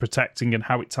Professor was protecting and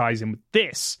how it ties in with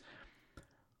this.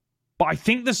 But I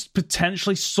think there's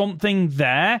potentially something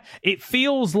there. It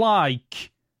feels like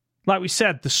we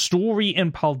said, the story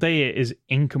in Paldea is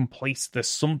incomplete. There's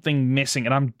something missing.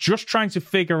 And I'm just trying to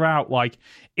figure out, like,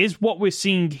 is what we're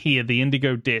seeing here, the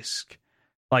Indigo Disk,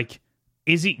 like,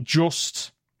 is it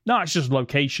just... No, it's just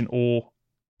location, or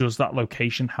does that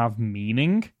location have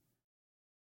meaning?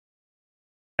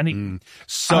 And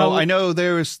So I know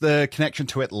there's the connection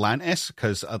to Atlantis,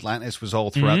 because Atlantis was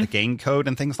all throughout the game code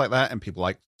and things like that, and people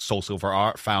like Soul Silver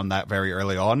Art found that very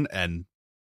early on, and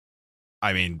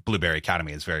I mean, Blueberry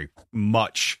Academy is very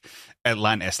much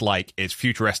Atlantis-like. It's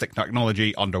futuristic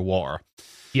technology underwater.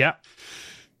 Yeah.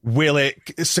 Will it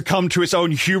succumb to its own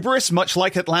hubris, much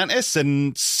like Atlantis,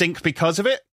 and sink because of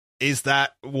it? Is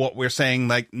that what we're saying?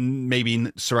 Like,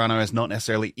 maybe Serrano is not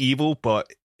necessarily evil,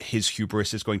 but his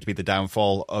hubris is going to be the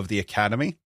downfall of the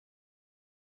Academy?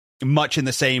 Much in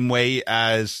the same way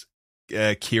as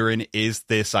Kieran is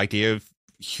this idea of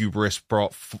hubris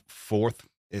brought forth,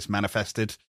 is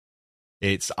manifested.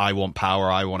 It's, I want power,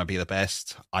 I want to be the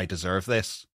best, I deserve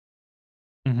this.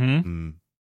 I've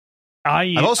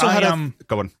also had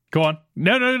Go on.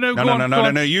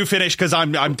 No. You finish, because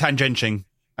I'm tangenting.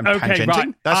 Okay,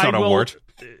 right. That's not a word.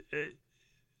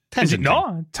 Is it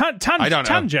not? I don't know.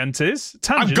 Tangent is.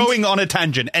 I'm going on a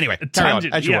tangent. Anyway, carry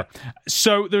on, as you were.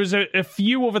 So there's a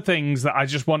few other things that I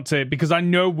just want to, because I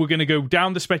know we're going to go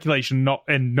down the speculation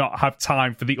and not have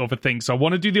time for the other things. So I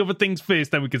want to do the other things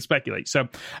first, then we can speculate. So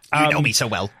you know me so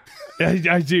well.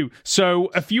 I do.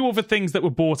 So a few other things that were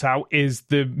brought out is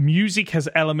the music has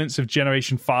elements of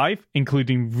Generation 5,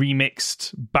 including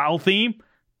remixed battle theme.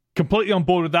 Completely on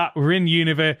board with that. We're in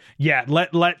Univers. Yeah,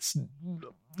 let's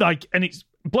like, and it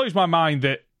blows my mind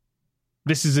that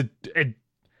this is a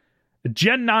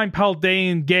Gen 9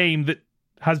 Paldean game that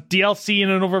has DLC in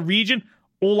another region.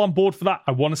 All on board for that.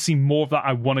 I want to see more of that.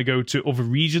 I want to go to other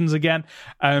regions again.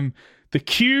 The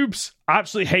cubes, I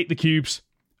absolutely hate the cubes.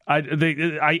 I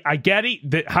get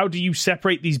it. How do you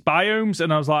separate these biomes?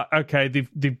 And I was like, okay,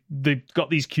 they've got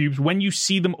these cubes. When you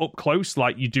see them up close,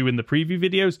 like you do in the preview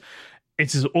videos,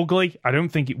 it's as ugly. I don't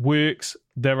think it works.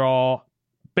 There are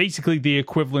basically the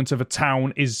equivalent of a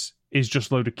town is just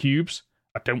a load of cubes.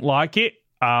 I don't like it.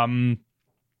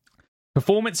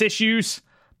 Performance issues.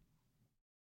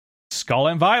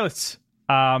 Scarlet and Violet.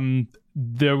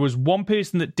 There was one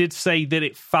person that did say that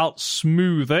it felt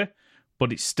smoother,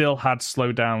 but it still had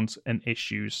slowdowns and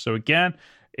issues. So again,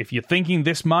 if you're thinking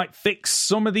this might fix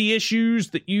some of the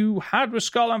issues that you had with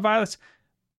Scarlet and Violet,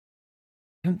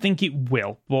 I don't think it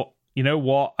will. But you know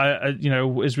what?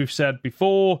 As we've said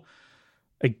before,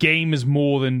 a game is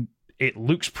more than it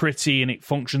looks pretty and it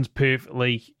functions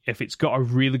perfectly. If it's got a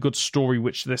really good story,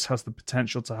 which this has the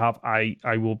potential to have, I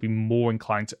will be more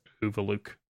inclined to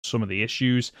overlook some of the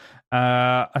issues.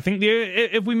 I think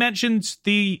if we mentioned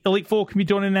the Elite Four can be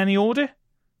done in any order.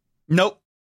 Nope.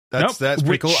 That's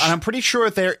pretty cool. And I'm pretty sure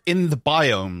they're in the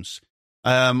biomes.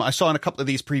 I saw in a couple of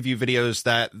these preview videos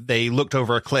that they looked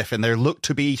over a cliff and there looked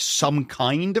to be some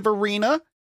kind of arena.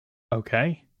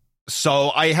 Okay. So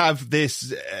I have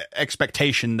this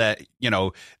expectation that,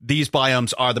 these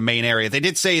biomes are the main area. They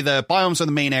did say the biomes are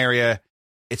the main area.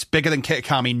 It's bigger than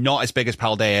Kitakami, not as big as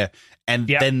Paldea. And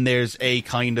then there's a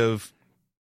kind of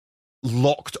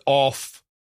locked off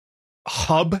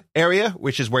hub area,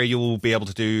 which is where you'll be able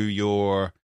to do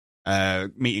your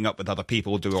meeting up with other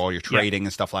people, do all your trading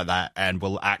and stuff like that, and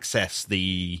will access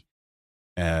the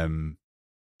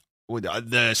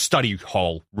the study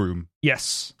hall room.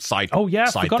 Yes. Side. Oh yeah,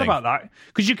 I forgot thing. about that.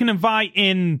 Because you can invite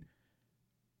in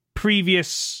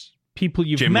previous people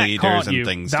you've Gym met, leaders can't and you?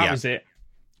 things, That yeah. was it.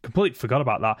 Completely forgot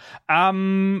about that.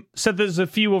 So there's a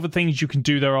few other things you can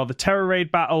do. There are the terror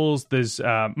raid battles. There's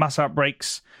mass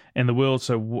outbreaks in the world.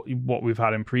 So what we've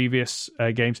had in previous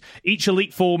games. Each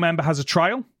Elite Four member has a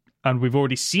trial, and we've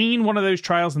already seen one of those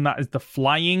trials, and that is the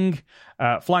flying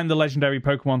the legendary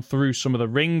Pokemon through some of the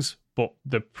rings. But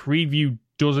the preview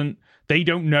doesn't. They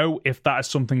don't know if that is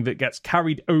something that gets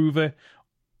carried over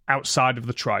outside of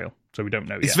the trial. So we don't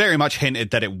know yet. It's very much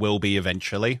hinted that it will be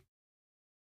eventually.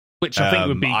 Which I think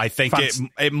would be... I think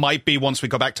it might be once we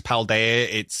go back to Paldea,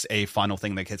 it's a final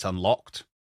thing that gets unlocked.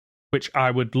 Which I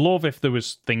would love if there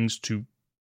was things to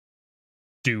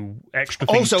do, extra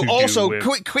things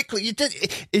quickly, you did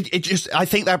it just... I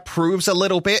think that proves a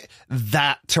little bit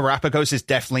that Terrapagos is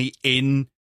definitely in...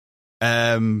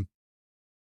 does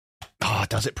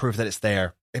it prove that it's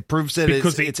there? It proves that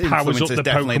because its it powers influence up is the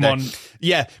definitely Pokemon. there.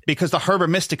 Yeah, because the Herba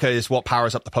Mystica is what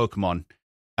powers up the Pokemon.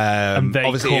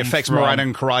 Obviously, it affects Miraidon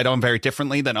and Koraidon very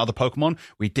differently than other Pokemon.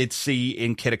 We did see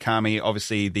in Kitakami,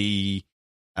 obviously, the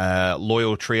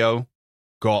Loyal Trio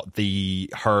got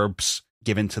the herbs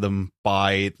given to them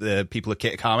by the people of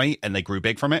Kitakami, and they grew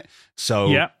big from it. So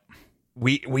yeah.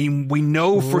 we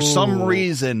know for some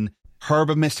reason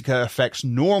Herba Mystica affects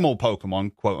normal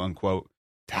Pokemon, quote unquote,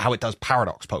 to how it does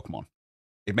Paradox Pokemon.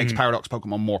 It makes Paradox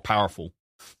Pokemon more powerful.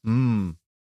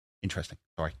 Interesting.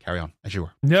 Sorry, carry on, as you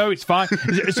were. No, it's fine.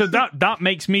 So that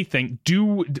makes me think,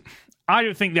 I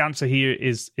don't think the answer here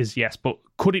is yes, but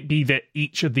could it be that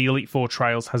each of the Elite Four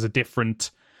trials has a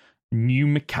different new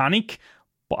mechanic?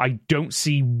 But I don't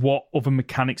see what other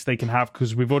mechanics they can have,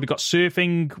 because we've already got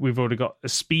surfing, we've already got a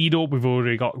speed up, we've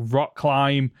already got rock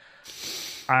climb.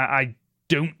 I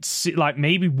don't see, like,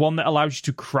 maybe one that allows you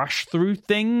to crash through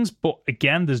things, but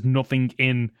again, there's nothing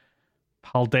in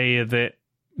Paldea that...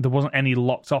 There wasn't any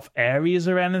locked off areas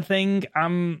or anything.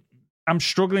 I'm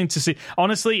struggling to see.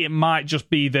 Honestly, it might just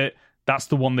be that that's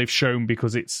the one they've shown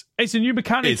because it's a new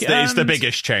mechanic. It's the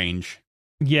biggest change.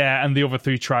 Yeah, and the other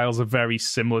three trials are very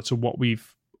similar to what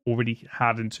we've already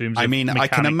had in terms of mechanics. I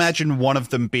can imagine one of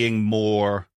them being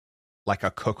more like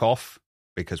a cook-off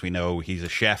because we know he's a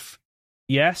chef.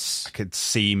 Yes. I could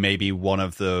see maybe one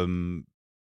of them...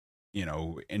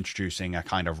 introducing a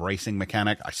kind of racing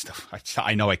mechanic.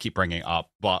 I know I keep bringing it up,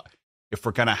 but if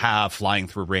we're going to have flying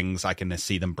through rings, I can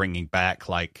see them bringing back,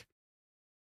 like,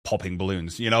 popping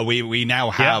balloons. We now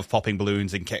have popping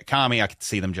balloons in Kitakami. I could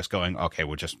see them just going, okay,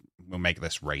 we'll make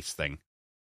this race thing.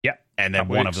 Yeah. And then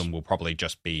one of them will probably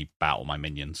just be battle my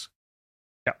minions.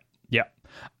 Yeah.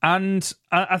 And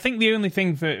I think the only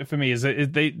thing for me is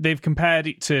that they've compared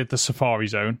it to the Safari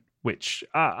Zone, which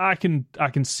I can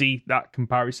see that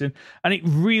comparison. And it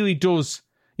really does,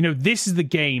 this is the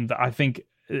game that I think,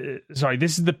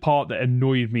 this is the part that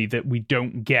annoyed me that we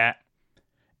don't get.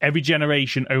 Every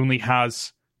generation only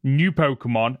has new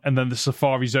Pokemon, and then the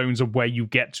Safari Zones are where you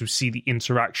get to see the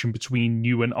interaction between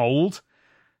new and old.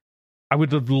 I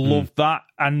would have loved that.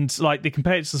 And they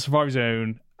compare it to the Safari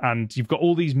Zone, and you've got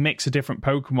all these mix of different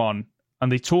Pokemon,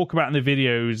 and they talk about it in the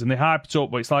videos, and they hype it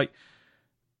up, but it's like,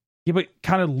 yeah, but it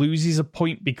kind of loses a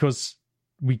point because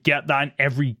we get that in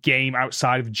every game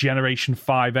outside of Generation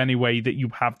 5 anyway, that you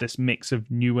have this mix of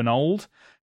new and old.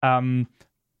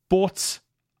 But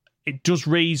it does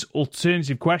raise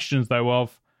alternative questions, though,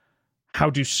 of how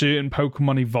do certain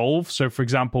Pokemon evolve? So, for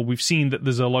example, we've seen that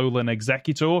there's a Alolan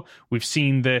Executor. We've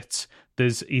seen that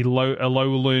there's a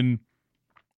Alolan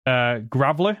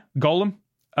Graveler, Golem.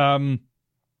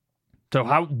 So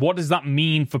what does that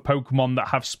mean for Pokemon that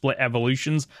have split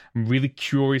evolutions? I'm really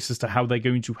curious as to how they're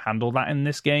going to handle that in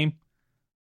this game.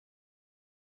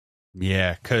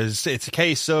 Yeah, because it's a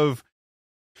case of,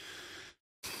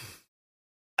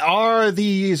 are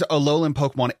these Alolan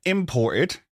Pokemon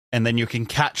imported, and then you can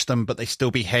catch them, but they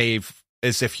still behave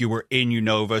as if you were in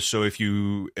Unova, so if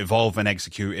you evolve an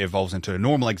Execute, it evolves into a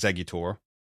normal Executor?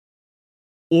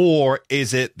 Or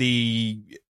is it the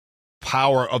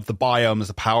power of the biomes,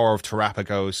 the power of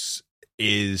Terrapagos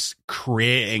is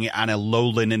creating an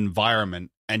Alolan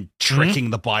environment and tricking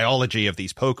the biology of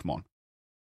these Pokemon?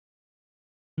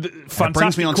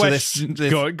 Fantastic question.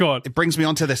 Go on. It brings me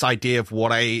onto this idea of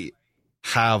what I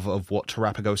have of what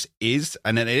Terrapagos is,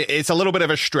 and then it's a little bit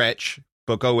of a stretch,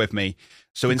 but go with me.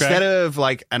 So instead of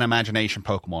like an imagination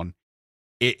Pokemon,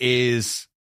 it is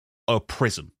a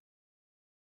prism.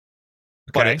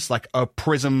 But it's like a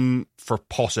prism for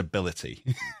possibility.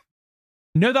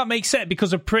 No, that makes sense,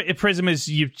 because a prism is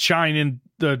you shine in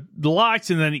the light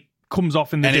and then it comes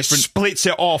off in the different... it splits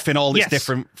it off in all these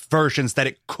different versions that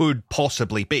it could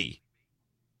possibly be.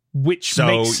 which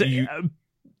makes it...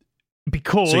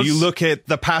 because... So you look at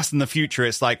the past and the future,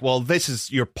 it's like, well, this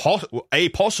is your a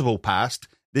possible past,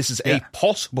 this is a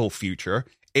possible future.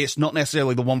 It's not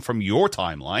necessarily the one from your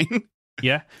timeline.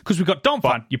 Yeah, because we've got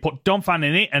Donphan. You put Donphan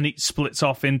in it, and it splits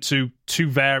off into two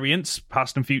variants,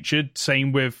 past and future.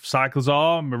 Same with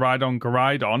Cyclozar, Miraidon,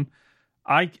 Giraidon.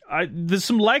 There's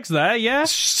some legs there, yeah?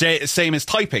 Same as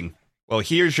typing. Well,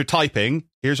 here's your typing.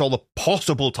 Here's all the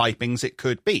possible typings it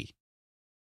could be.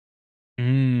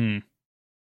 And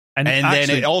then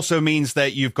it also means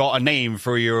that you've got a name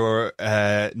for your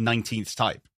 19th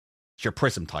type. It's your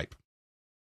Prism type.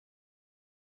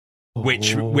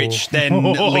 Which then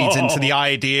leads into the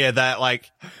idea that, like,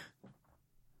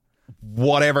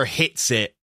 whatever hits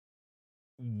it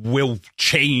will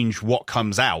change what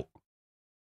comes out.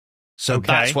 So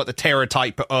that's what the Terra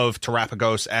type of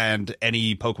Terrapagos and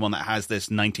any Pokemon that has this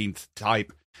 19th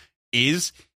type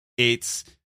is. It's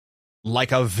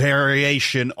like a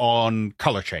variation on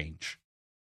color change.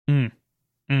 And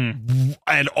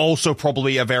also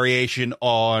probably a variation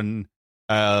on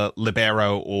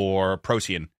Libero or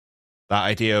Procyon. That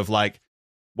idea of like,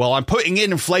 well, I'm putting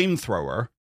in a flamethrower,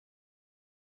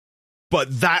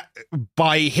 but that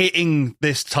by hitting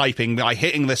this typing, by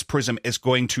hitting this prism, is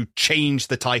going to change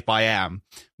the type I am.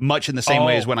 Much in the same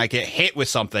way as when I get hit with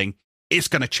something, it's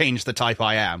going to change the type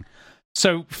I am.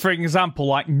 So, for example,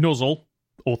 like Nuzzle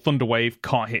or Thunderwave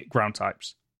can't hit ground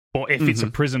types. But if it's a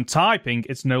prism typing,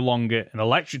 it's no longer an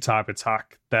electric type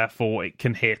attack, therefore it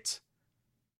can hit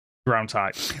ground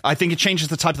type. I think it changes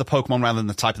the type of the Pokemon rather than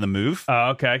the type of the move.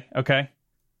 Okay.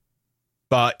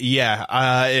 But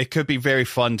yeah, it could be very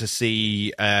fun to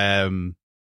see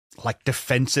like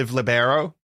defensive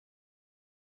Libero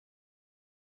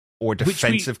or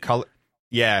defensive color.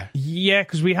 Yeah,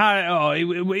 because we had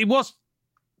it was.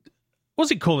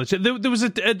 What's it called? There was a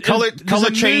color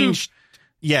change.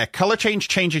 Yeah, color change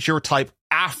changes your type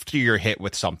after you're hit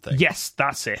with something. Yes,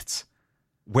 that's it.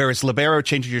 Whereas Libero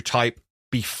changes your type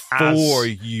before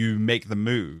you make the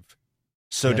move.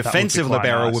 So defensive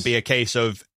Libero would be a case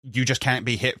of you just can't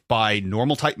be hit by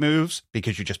normal type moves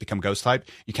because you just become ghost type.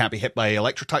 You can't be hit by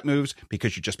electric type moves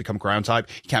because you just become ground type.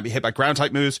 You can't be hit by ground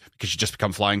type moves because you just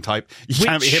become flying type. You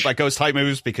can't be hit by ghost type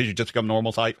moves because you just become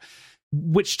normal type.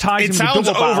 Which ties in with sounds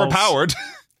double overpowered.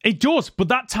 It does, but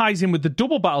that ties in with the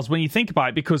double battles when you think about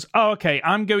it, because,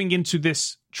 I'm going into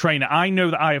this trainer. I know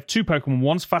that I have two Pokemon,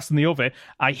 one's faster than the other.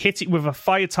 I hit it with a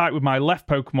fire type with my left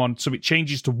Pokemon, so it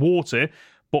changes to water,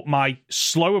 but my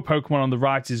slower Pokemon on the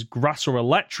right is grass or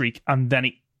electric, and then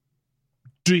it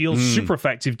deals super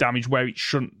effective damage where it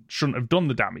shouldn't have done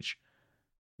the damage.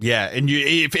 Yeah, and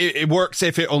if it works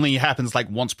if it only happens like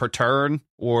once per turn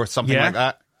or something like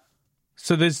that.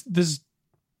 So there's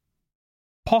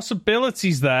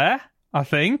possibilities there, I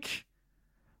think.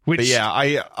 But yeah,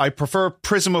 I prefer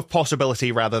Prism of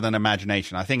Possibility rather than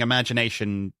Imagination. I think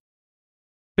Imagination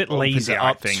bit lazy,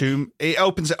 I think. It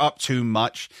opens it up too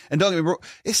much. And don't get me wrong,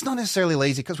 it's not necessarily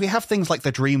lazy because we have things like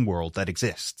the Dream World that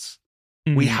exists.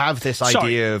 We have this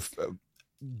idea of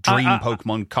dream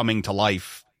Pokemon coming to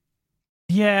life.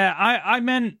 Yeah, I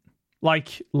meant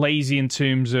like lazy in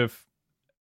terms of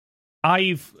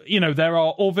there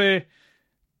are other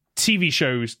TV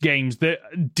shows, games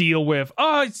that deal with,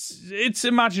 it's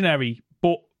imaginary,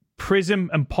 but Prism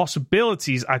and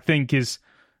Possibilities, I think, is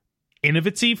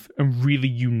innovative and really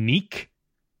unique,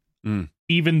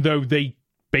 even though they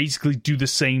basically do the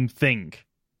same thing.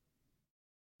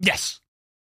 Yes.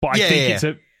 But I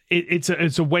think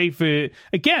it's a way for,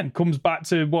 again, comes back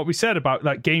to what we said about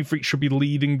like Game Freak should be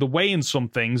leading the way in some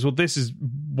things. Well, this is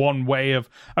one way of,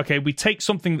 okay, we take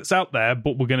something that's out there,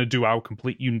 but we're going to do our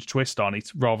complete unit twist on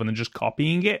it rather than just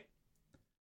copying it.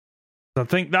 I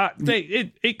think that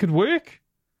it could work.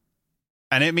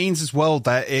 And it means as well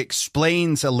that it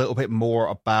explains a little bit more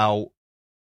about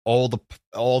all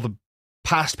the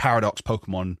past Paradox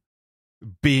Pokemon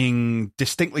being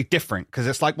distinctly different, because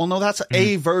it's like, well, no, that's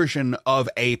a version of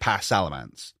a past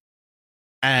Salamence,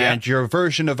 and your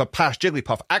version of a past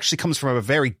Jigglypuff actually comes from a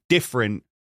very different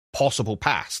possible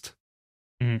past.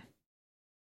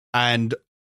 And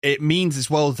it means as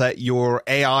well that your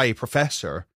AI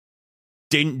professor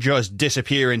didn't just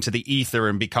disappear into the ether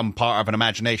and become part of an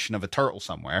imagination of a turtle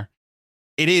somewhere.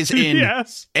 It is in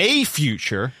a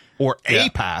future or a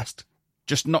past,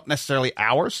 just not necessarily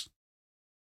ours.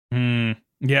 Yeah.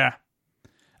 And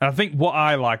I think what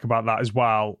I like about that as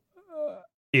well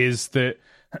is that,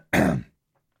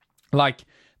 like,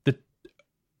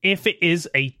 if it is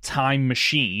a time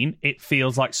machine, it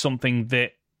feels like something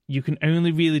that you can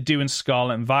only really do in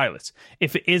Scarlet and Violet.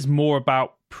 If it is more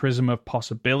about Prism of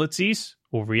Possibilities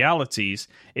or realities,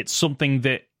 it's something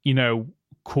that,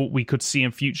 we could see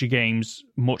in future games,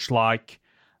 much like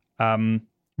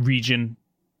regional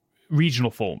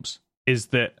forms, is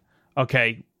that,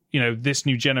 okay, this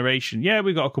new generation,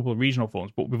 we've got a couple of regional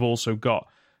forms, but we've also got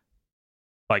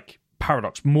like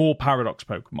more paradox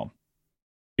Pokemon,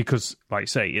 because like I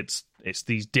say, it's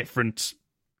these different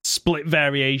split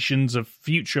variations of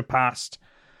future past.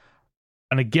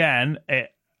 And again,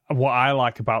 what I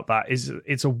like about that is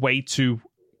it's a way to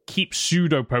keep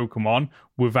pseudo Pokemon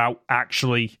without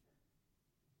actually.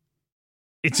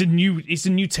 It's a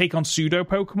new take on pseudo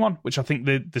Pokemon, which I think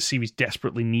the series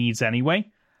desperately needs anyway.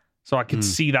 So I can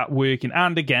see that working.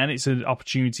 And again, it's an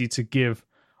opportunity to give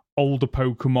older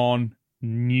Pokemon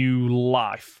new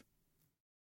life.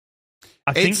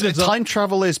 I think time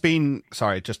travel has been...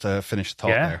 Sorry, just to finish the thought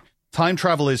there. Time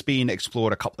travel has been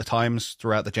explored a couple of times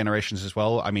throughout the generations as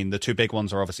well. I mean, the two big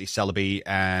ones are obviously Celebi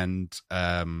and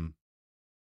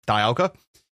Dialga.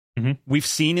 Mm-hmm. We've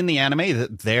seen in the anime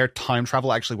that their time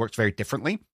travel actually works very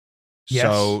differently. Yes.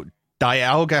 So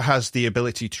Dialga has the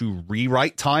ability to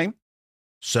rewrite time.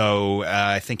 So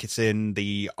I think it's in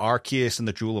the Arceus and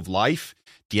the Jewel of Life.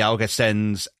 Dialga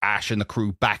sends Ash and the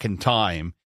crew back in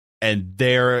time, and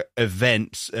their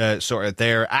events,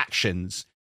 their actions,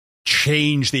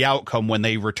 change the outcome when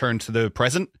they return to the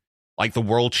present. Like the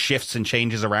world shifts and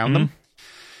changes around them.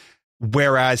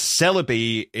 Whereas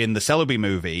Celebi in the Celebi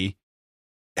movie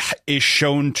is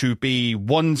shown to be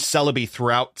one Celebi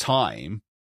throughout time,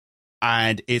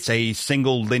 and it's a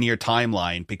single linear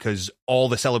timeline because all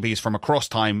the Celebis from across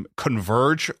time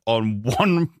converge on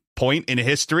one point in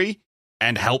history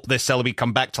and help this Celebi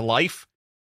come back to life.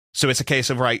 So it's a case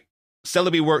of, right,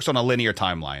 Celebi works on a linear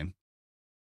timeline.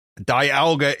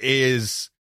 Dialga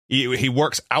he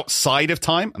works outside of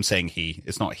time. I'm saying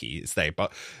it's not he, it's they,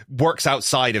 but works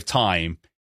outside of time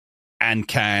and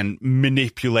can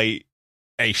manipulate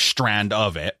a strand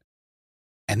of it.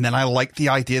 And then I like the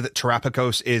idea that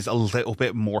Terapagos is a little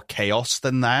bit more chaos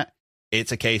than that.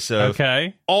 It's a case of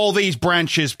all these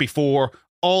branches before,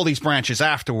 all these branches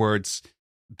afterwards.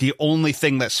 The only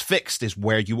thing that's fixed is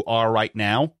where you are right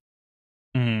now.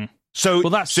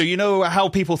 So you know how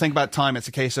people think about time? It's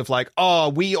a case of like, oh,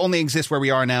 we only exist where we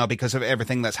are now because of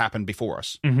everything that's happened before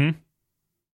us.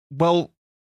 Well,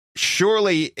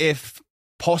 surely if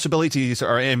possibilities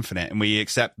are infinite and we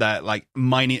accept that like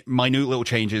minute little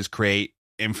changes create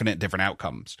infinite different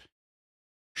outcomes,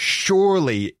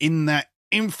 surely in that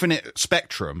infinite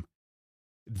spectrum,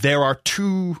 there are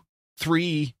 2,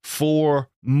 3, 4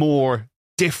 more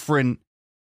different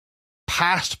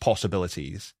past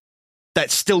possibilities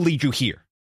that still lead you here.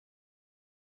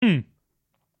 You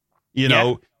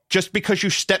know, just because you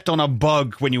stepped on a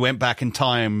bug when you went back in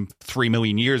time 3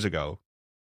 million years ago,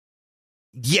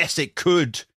 yes, it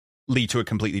could lead to a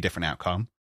completely different outcome,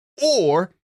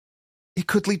 or it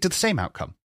could lead to the same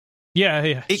outcome.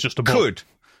 It's just a bug. Could.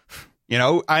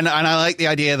 And I like the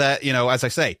idea that, as I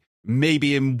say,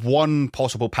 maybe in one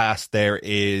possible past there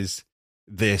is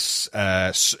this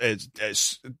Screamtail,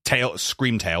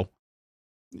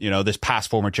 this past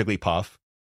form of Jigglypuff,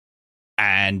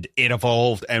 and it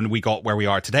evolved and we got where we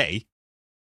are today.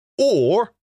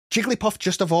 Or Jigglypuff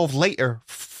just evolved later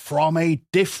from a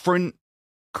different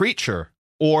creature,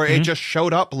 or it just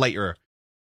showed up later.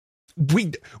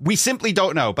 We simply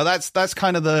don't know, but that's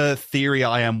kind of the theory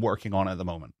I am working on at the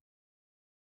moment.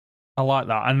 I like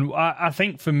that. And I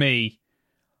think for me,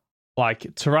 like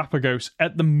Terapagos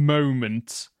at the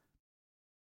moment,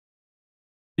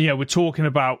 we're talking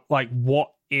about like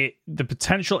the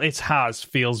potential it has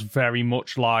feels very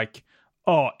much like,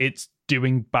 it's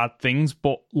doing bad things,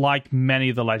 but like many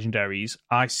of the legendaries,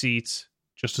 I see it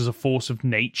just as a force of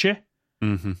nature.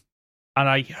 And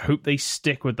I hope they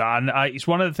stick with that. And it's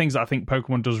one of the things that I think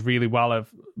Pokemon does really well. Of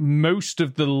most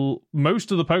of the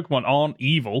Pokemon aren't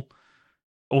evil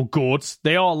or good;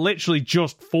 they are literally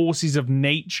just forces of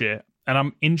nature. And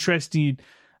I'm interested.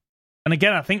 And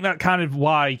again, I think that kind of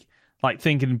why, like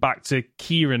thinking back to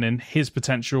Kieran and his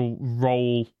potential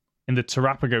role in the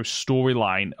Terapagos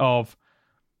storyline of,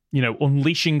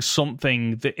 unleashing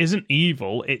something that isn't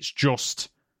evil. It's just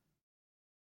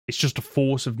a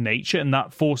force of nature, and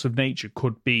that force of nature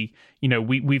could be,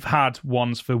 we've had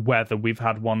ones for weather, we've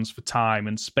had ones for time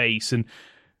and space, and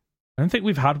I don't think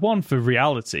we've had one for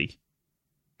reality.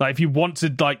 Like, if you want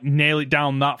to like nail it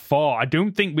down that far, I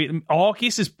don't think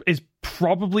Arceus is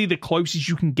probably the closest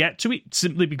you can get to it,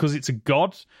 simply because it's a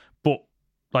god. But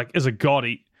like as a god,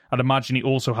 I'd imagine he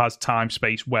also has time,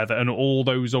 space, weather, and all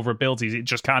those other abilities. It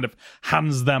just kind of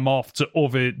hands them off to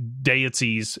other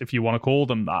deities, if you want to call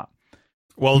them that.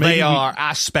 Well, they are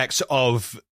aspects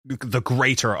of the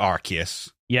greater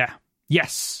Arceus. Yeah.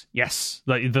 Yes,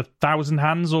 like the Thousand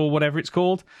Hands or whatever it's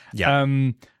called. Yeah.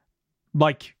 Maybe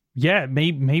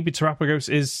Terrapagos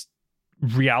is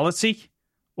reality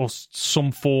or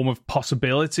some form of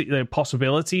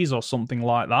possibilities or something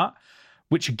like that,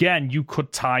 which again you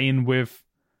could tie in with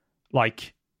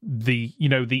like the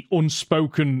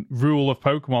unspoken rule of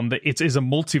Pokemon that it is a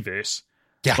multiverse.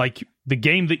 Yeah. Like the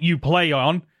game that you play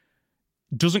on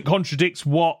doesn't contradict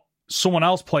what someone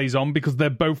else plays on because they're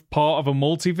both part of a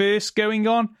multiverse going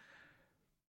on.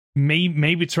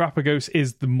 Maybe Terrapagos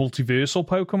is the multiversal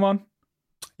Pokemon.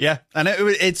 Yeah, and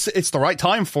it's the right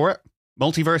time for it.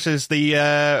 Multiverse is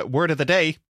the word of the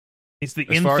day. It's the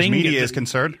as in far thing as media is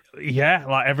concerned. Yeah,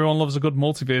 like everyone loves a good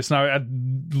multiverse. Now,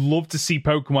 I'd love to see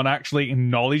Pokemon actually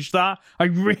acknowledge that.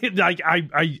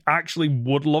 I actually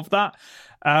would love that.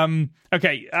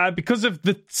 Because of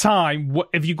the time,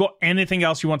 have you got anything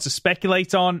else you want to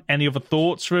speculate on? Any other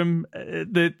thoughts from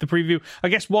the preview? I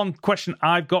guess one question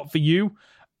I've got for you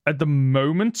at the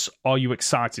moment: are you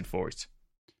excited for it?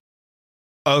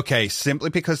 Okay, simply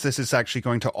because this is actually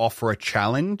going to offer a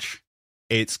challenge,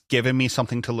 it's given me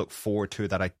something to look forward to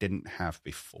that I didn't have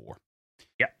before.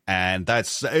 Yeah. And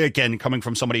that's, again, coming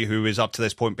from somebody who is up to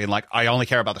this point being like, I only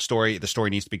care about the story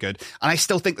needs to be good. And I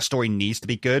still think the story needs to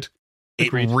be good.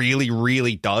 Agreed. It really,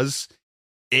 really does.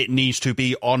 It needs to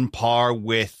be on par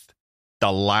with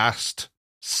the last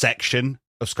section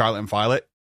of Scarlet and Violet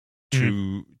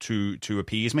to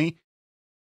appease me.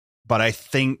 But I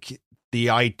think the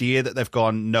idea that they've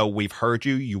gone, no, we've heard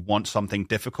you. You want something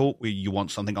difficult. You want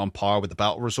something on par with the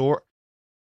Battle Resort.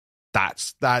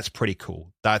 That's pretty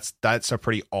cool. That's a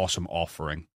pretty awesome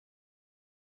offering.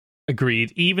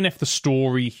 Agreed. Even if the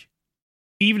story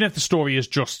is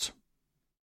just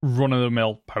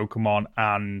run-of-the-mill Pokemon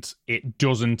and it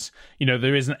doesn't,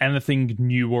 there isn't anything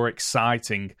new or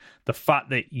exciting. The fact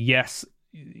that, yes,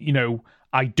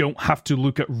 I don't have to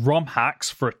look at ROM hacks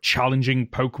for a challenging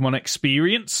Pokemon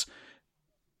experience.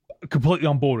 Completely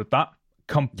on board with that.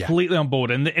 Completely on board.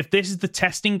 And if this is the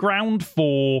testing ground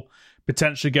for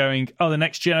potentially going, the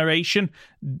next generation,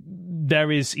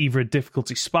 there is either a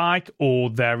difficulty spike or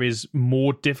there is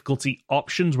more difficulty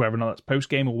options, whether or not that's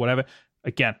post-game or whatever.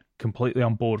 Again, completely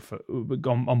on board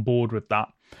with that.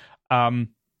 I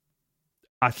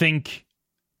think,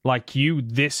 like you,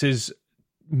 this has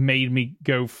made me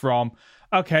go from,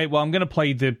 okay, well, I'm going to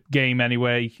play the game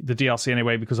anyway, the DLC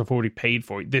anyway, because I've already paid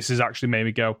for it. This has actually made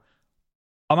me go,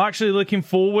 I'm actually looking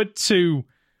forward to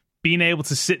being able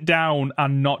to sit down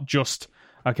and not just,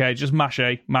 okay, just mash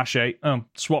A,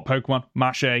 swap Pokemon,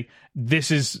 mash A.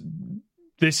 This is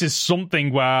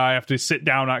something where I have to sit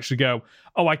down and actually go,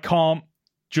 I can't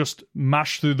just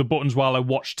mash through the buttons while I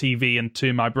watch TV and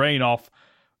turn my brain off.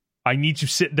 I need to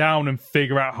sit down and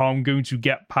figure out how I'm going to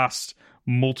get past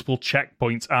multiple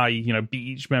checkpoints, beat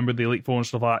each member of the Elite Four and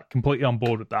stuff like that. Completely on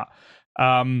board with that.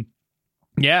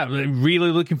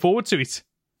 Really looking forward to it.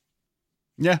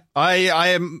 Yeah, I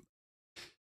am.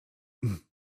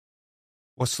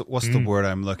 What's the word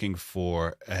I'm looking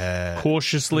for?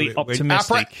 Cautiously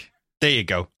optimistic. There you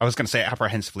go. I was going to say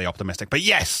apprehensively optimistic, but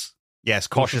yes,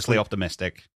 cautiously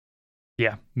optimistic.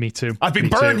 Yeah, me too. I've been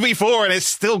burned before, and it's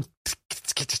still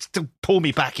pull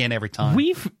me back in every time.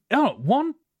 Is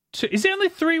it only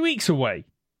 3 weeks away?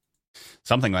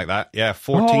 Something like that. Yeah,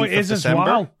 14th of December. As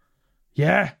well.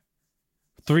 Yeah,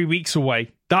 3 weeks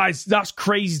away. That's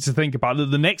crazy to think about.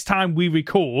 The next time we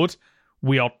record,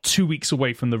 we are 2 weeks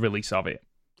away from the release of it.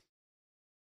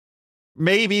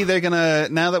 Maybe they're gonna,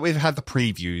 now that we've had the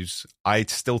previews, I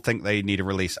still think they need to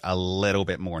release a little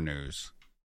bit more news.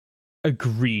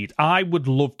 Agreed. I would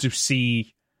love to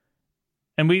see,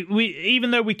 and we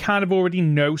even though we kind of already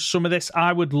know some of this,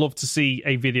 I would love to see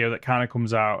a video that kind of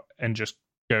comes out and just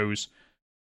goes,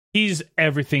 here's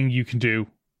everything you can do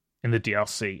in the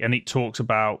DLC, and it talks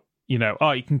about, you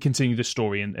can continue the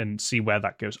story and see where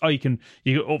that goes.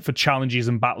 You're up for challenges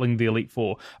and battling the Elite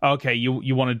Four. Okay,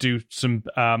 you want to do some,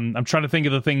 I'm trying to think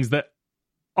of the things that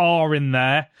are in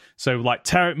there. So like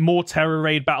more Terror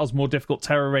Raid battles, more difficult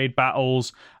Terror Raid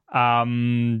battles. But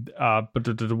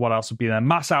what else would be there?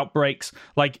 Mass outbreaks.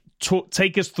 Like,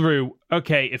 take us through,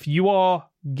 okay, if you are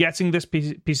getting this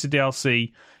piece of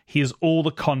DLC, here's all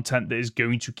the content that is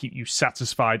going to keep you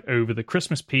satisfied over the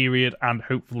Christmas period and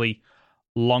hopefully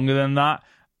longer than that.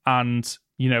 And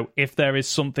if there is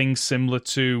something similar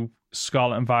to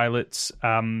Scarlet and Violet's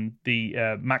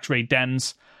the max raid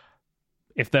dens,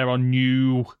 if there are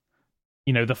new,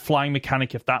 the flying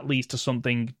mechanic, if that leads to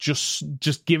something,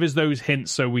 just give us those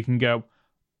hints so we can go,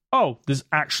 there's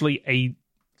actually a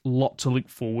lot to look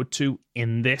forward to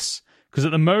in this. Because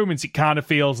at the moment it kind of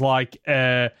feels like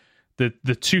there's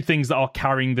the two things that are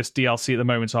carrying this DLC at the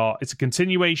moment are it's a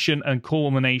continuation and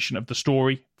culmination of the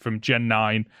story from Gen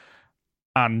 9,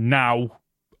 and now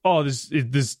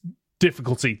there's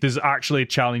difficulty. There's actually a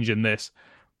challenge in this.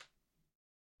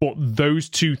 But those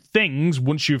two things,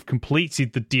 once you've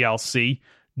completed the DLC,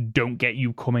 don't get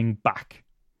you coming back.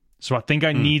 So I think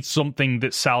I need something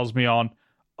that sells me on,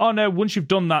 oh no, once you've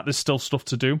done that, there's still stuff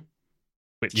to do.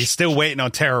 Which, you're still waiting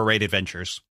on Terror Raid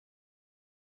Adventures.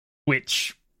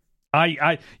 Which,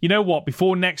 I you know what,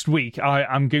 before next week,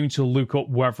 I'm going to look up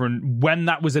whether and when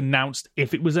that was announced,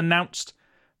 if it was announced,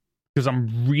 because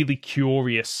I'm really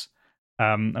curious,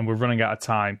 and we're running out of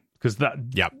time. Because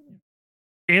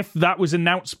if that was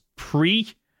announced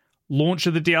pre-launch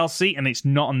of the DLC and it's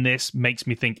not on this, makes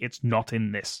me think it's not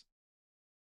in this.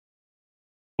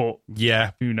 But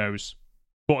yeah, who knows?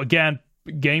 But again,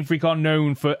 Game Freak are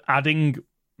known for adding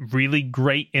really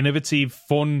great, innovative,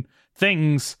 fun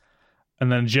things,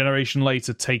 and then a generation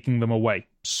later taking them away.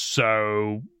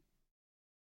 So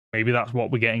maybe that's what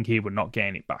we're getting here. We're not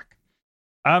getting it back.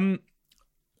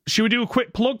 Should we do a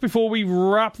quick plug before we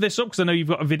wrap this up? Because I know you've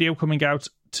got a video coming out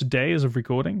today as of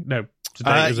recording. No,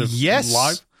 today as of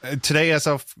live. Today as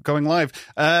of going live.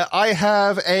 I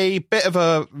have a bit of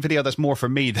a video that's more for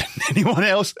me than anyone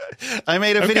else. I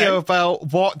made a video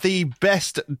about what the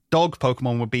best dog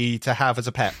Pokemon would be to have as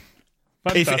a pet.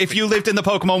 If you lived in the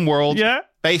Pokemon world,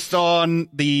 based on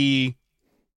the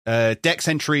Dex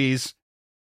entries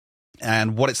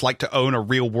and what it's like to own a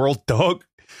real world dog,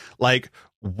 like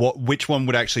which one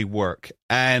would actually work.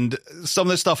 And some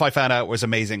of the stuff I found out was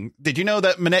amazing. Did you know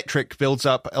that Manectric builds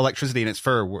up electricity in its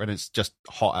fur when it's just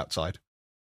hot outside?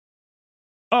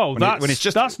 Oh, that's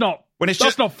not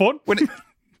fun. When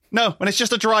it's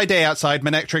just a dry day outside,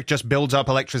 Manectric just builds up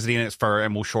electricity in its fur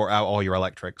and will short out all your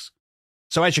electrics.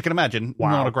 So as you can imagine,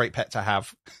 not a great pet to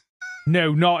have.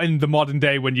 No, not in the modern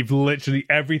day when you've literally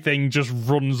everything just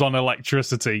runs on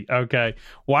electricity. Okay.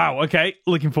 Wow. Okay.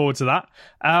 Looking forward to that.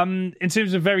 In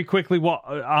terms of very quickly what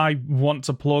I want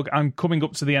to plug, I'm coming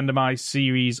up to the end of my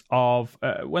series of,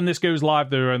 when this goes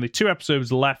live, there are only 2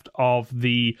 episodes left of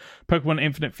the Pokemon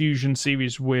Infinite Fusion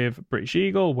series with British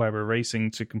Eagle, where we're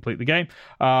racing to complete the game.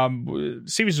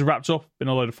 Series is wrapped up. Been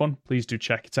a load of fun. Please do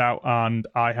check it out. And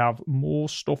I have more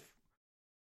stuff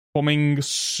coming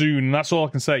soon. That's all I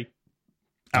can say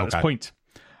at this point.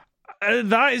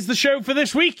 That is the show for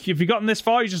this week. If you've gotten this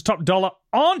far, you're just top dollar,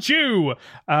 aren't you?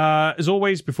 As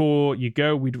always, before you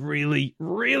go, we'd really,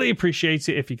 really appreciate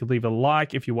it if you could leave a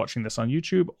like if you're watching this on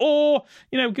YouTube, or,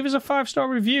 give us a 5-star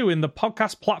review in the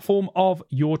podcast platform of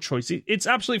your choice. It's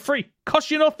absolutely free.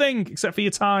 Costs you nothing except for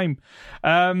your time.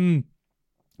 Connor,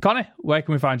 where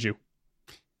can we find you?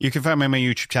 You can find me on my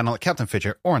YouTube channel at Captain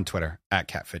Fidget, or on Twitter at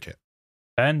CatFidget.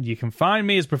 And you can find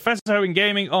me as Professor Hoenn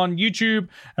Gaming on YouTube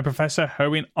and Professor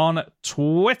Hoenn on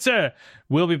Twitter.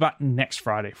 We'll be back next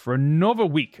Friday for another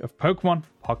week of Pokemon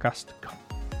Podcast Con.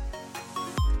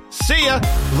 See ya!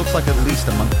 Looks like at least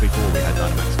a month before we had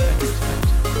Dynamax Adventures.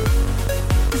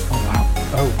 Oh, wow.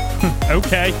 Oh,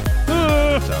 okay.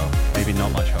 So, maybe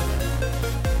not much hope.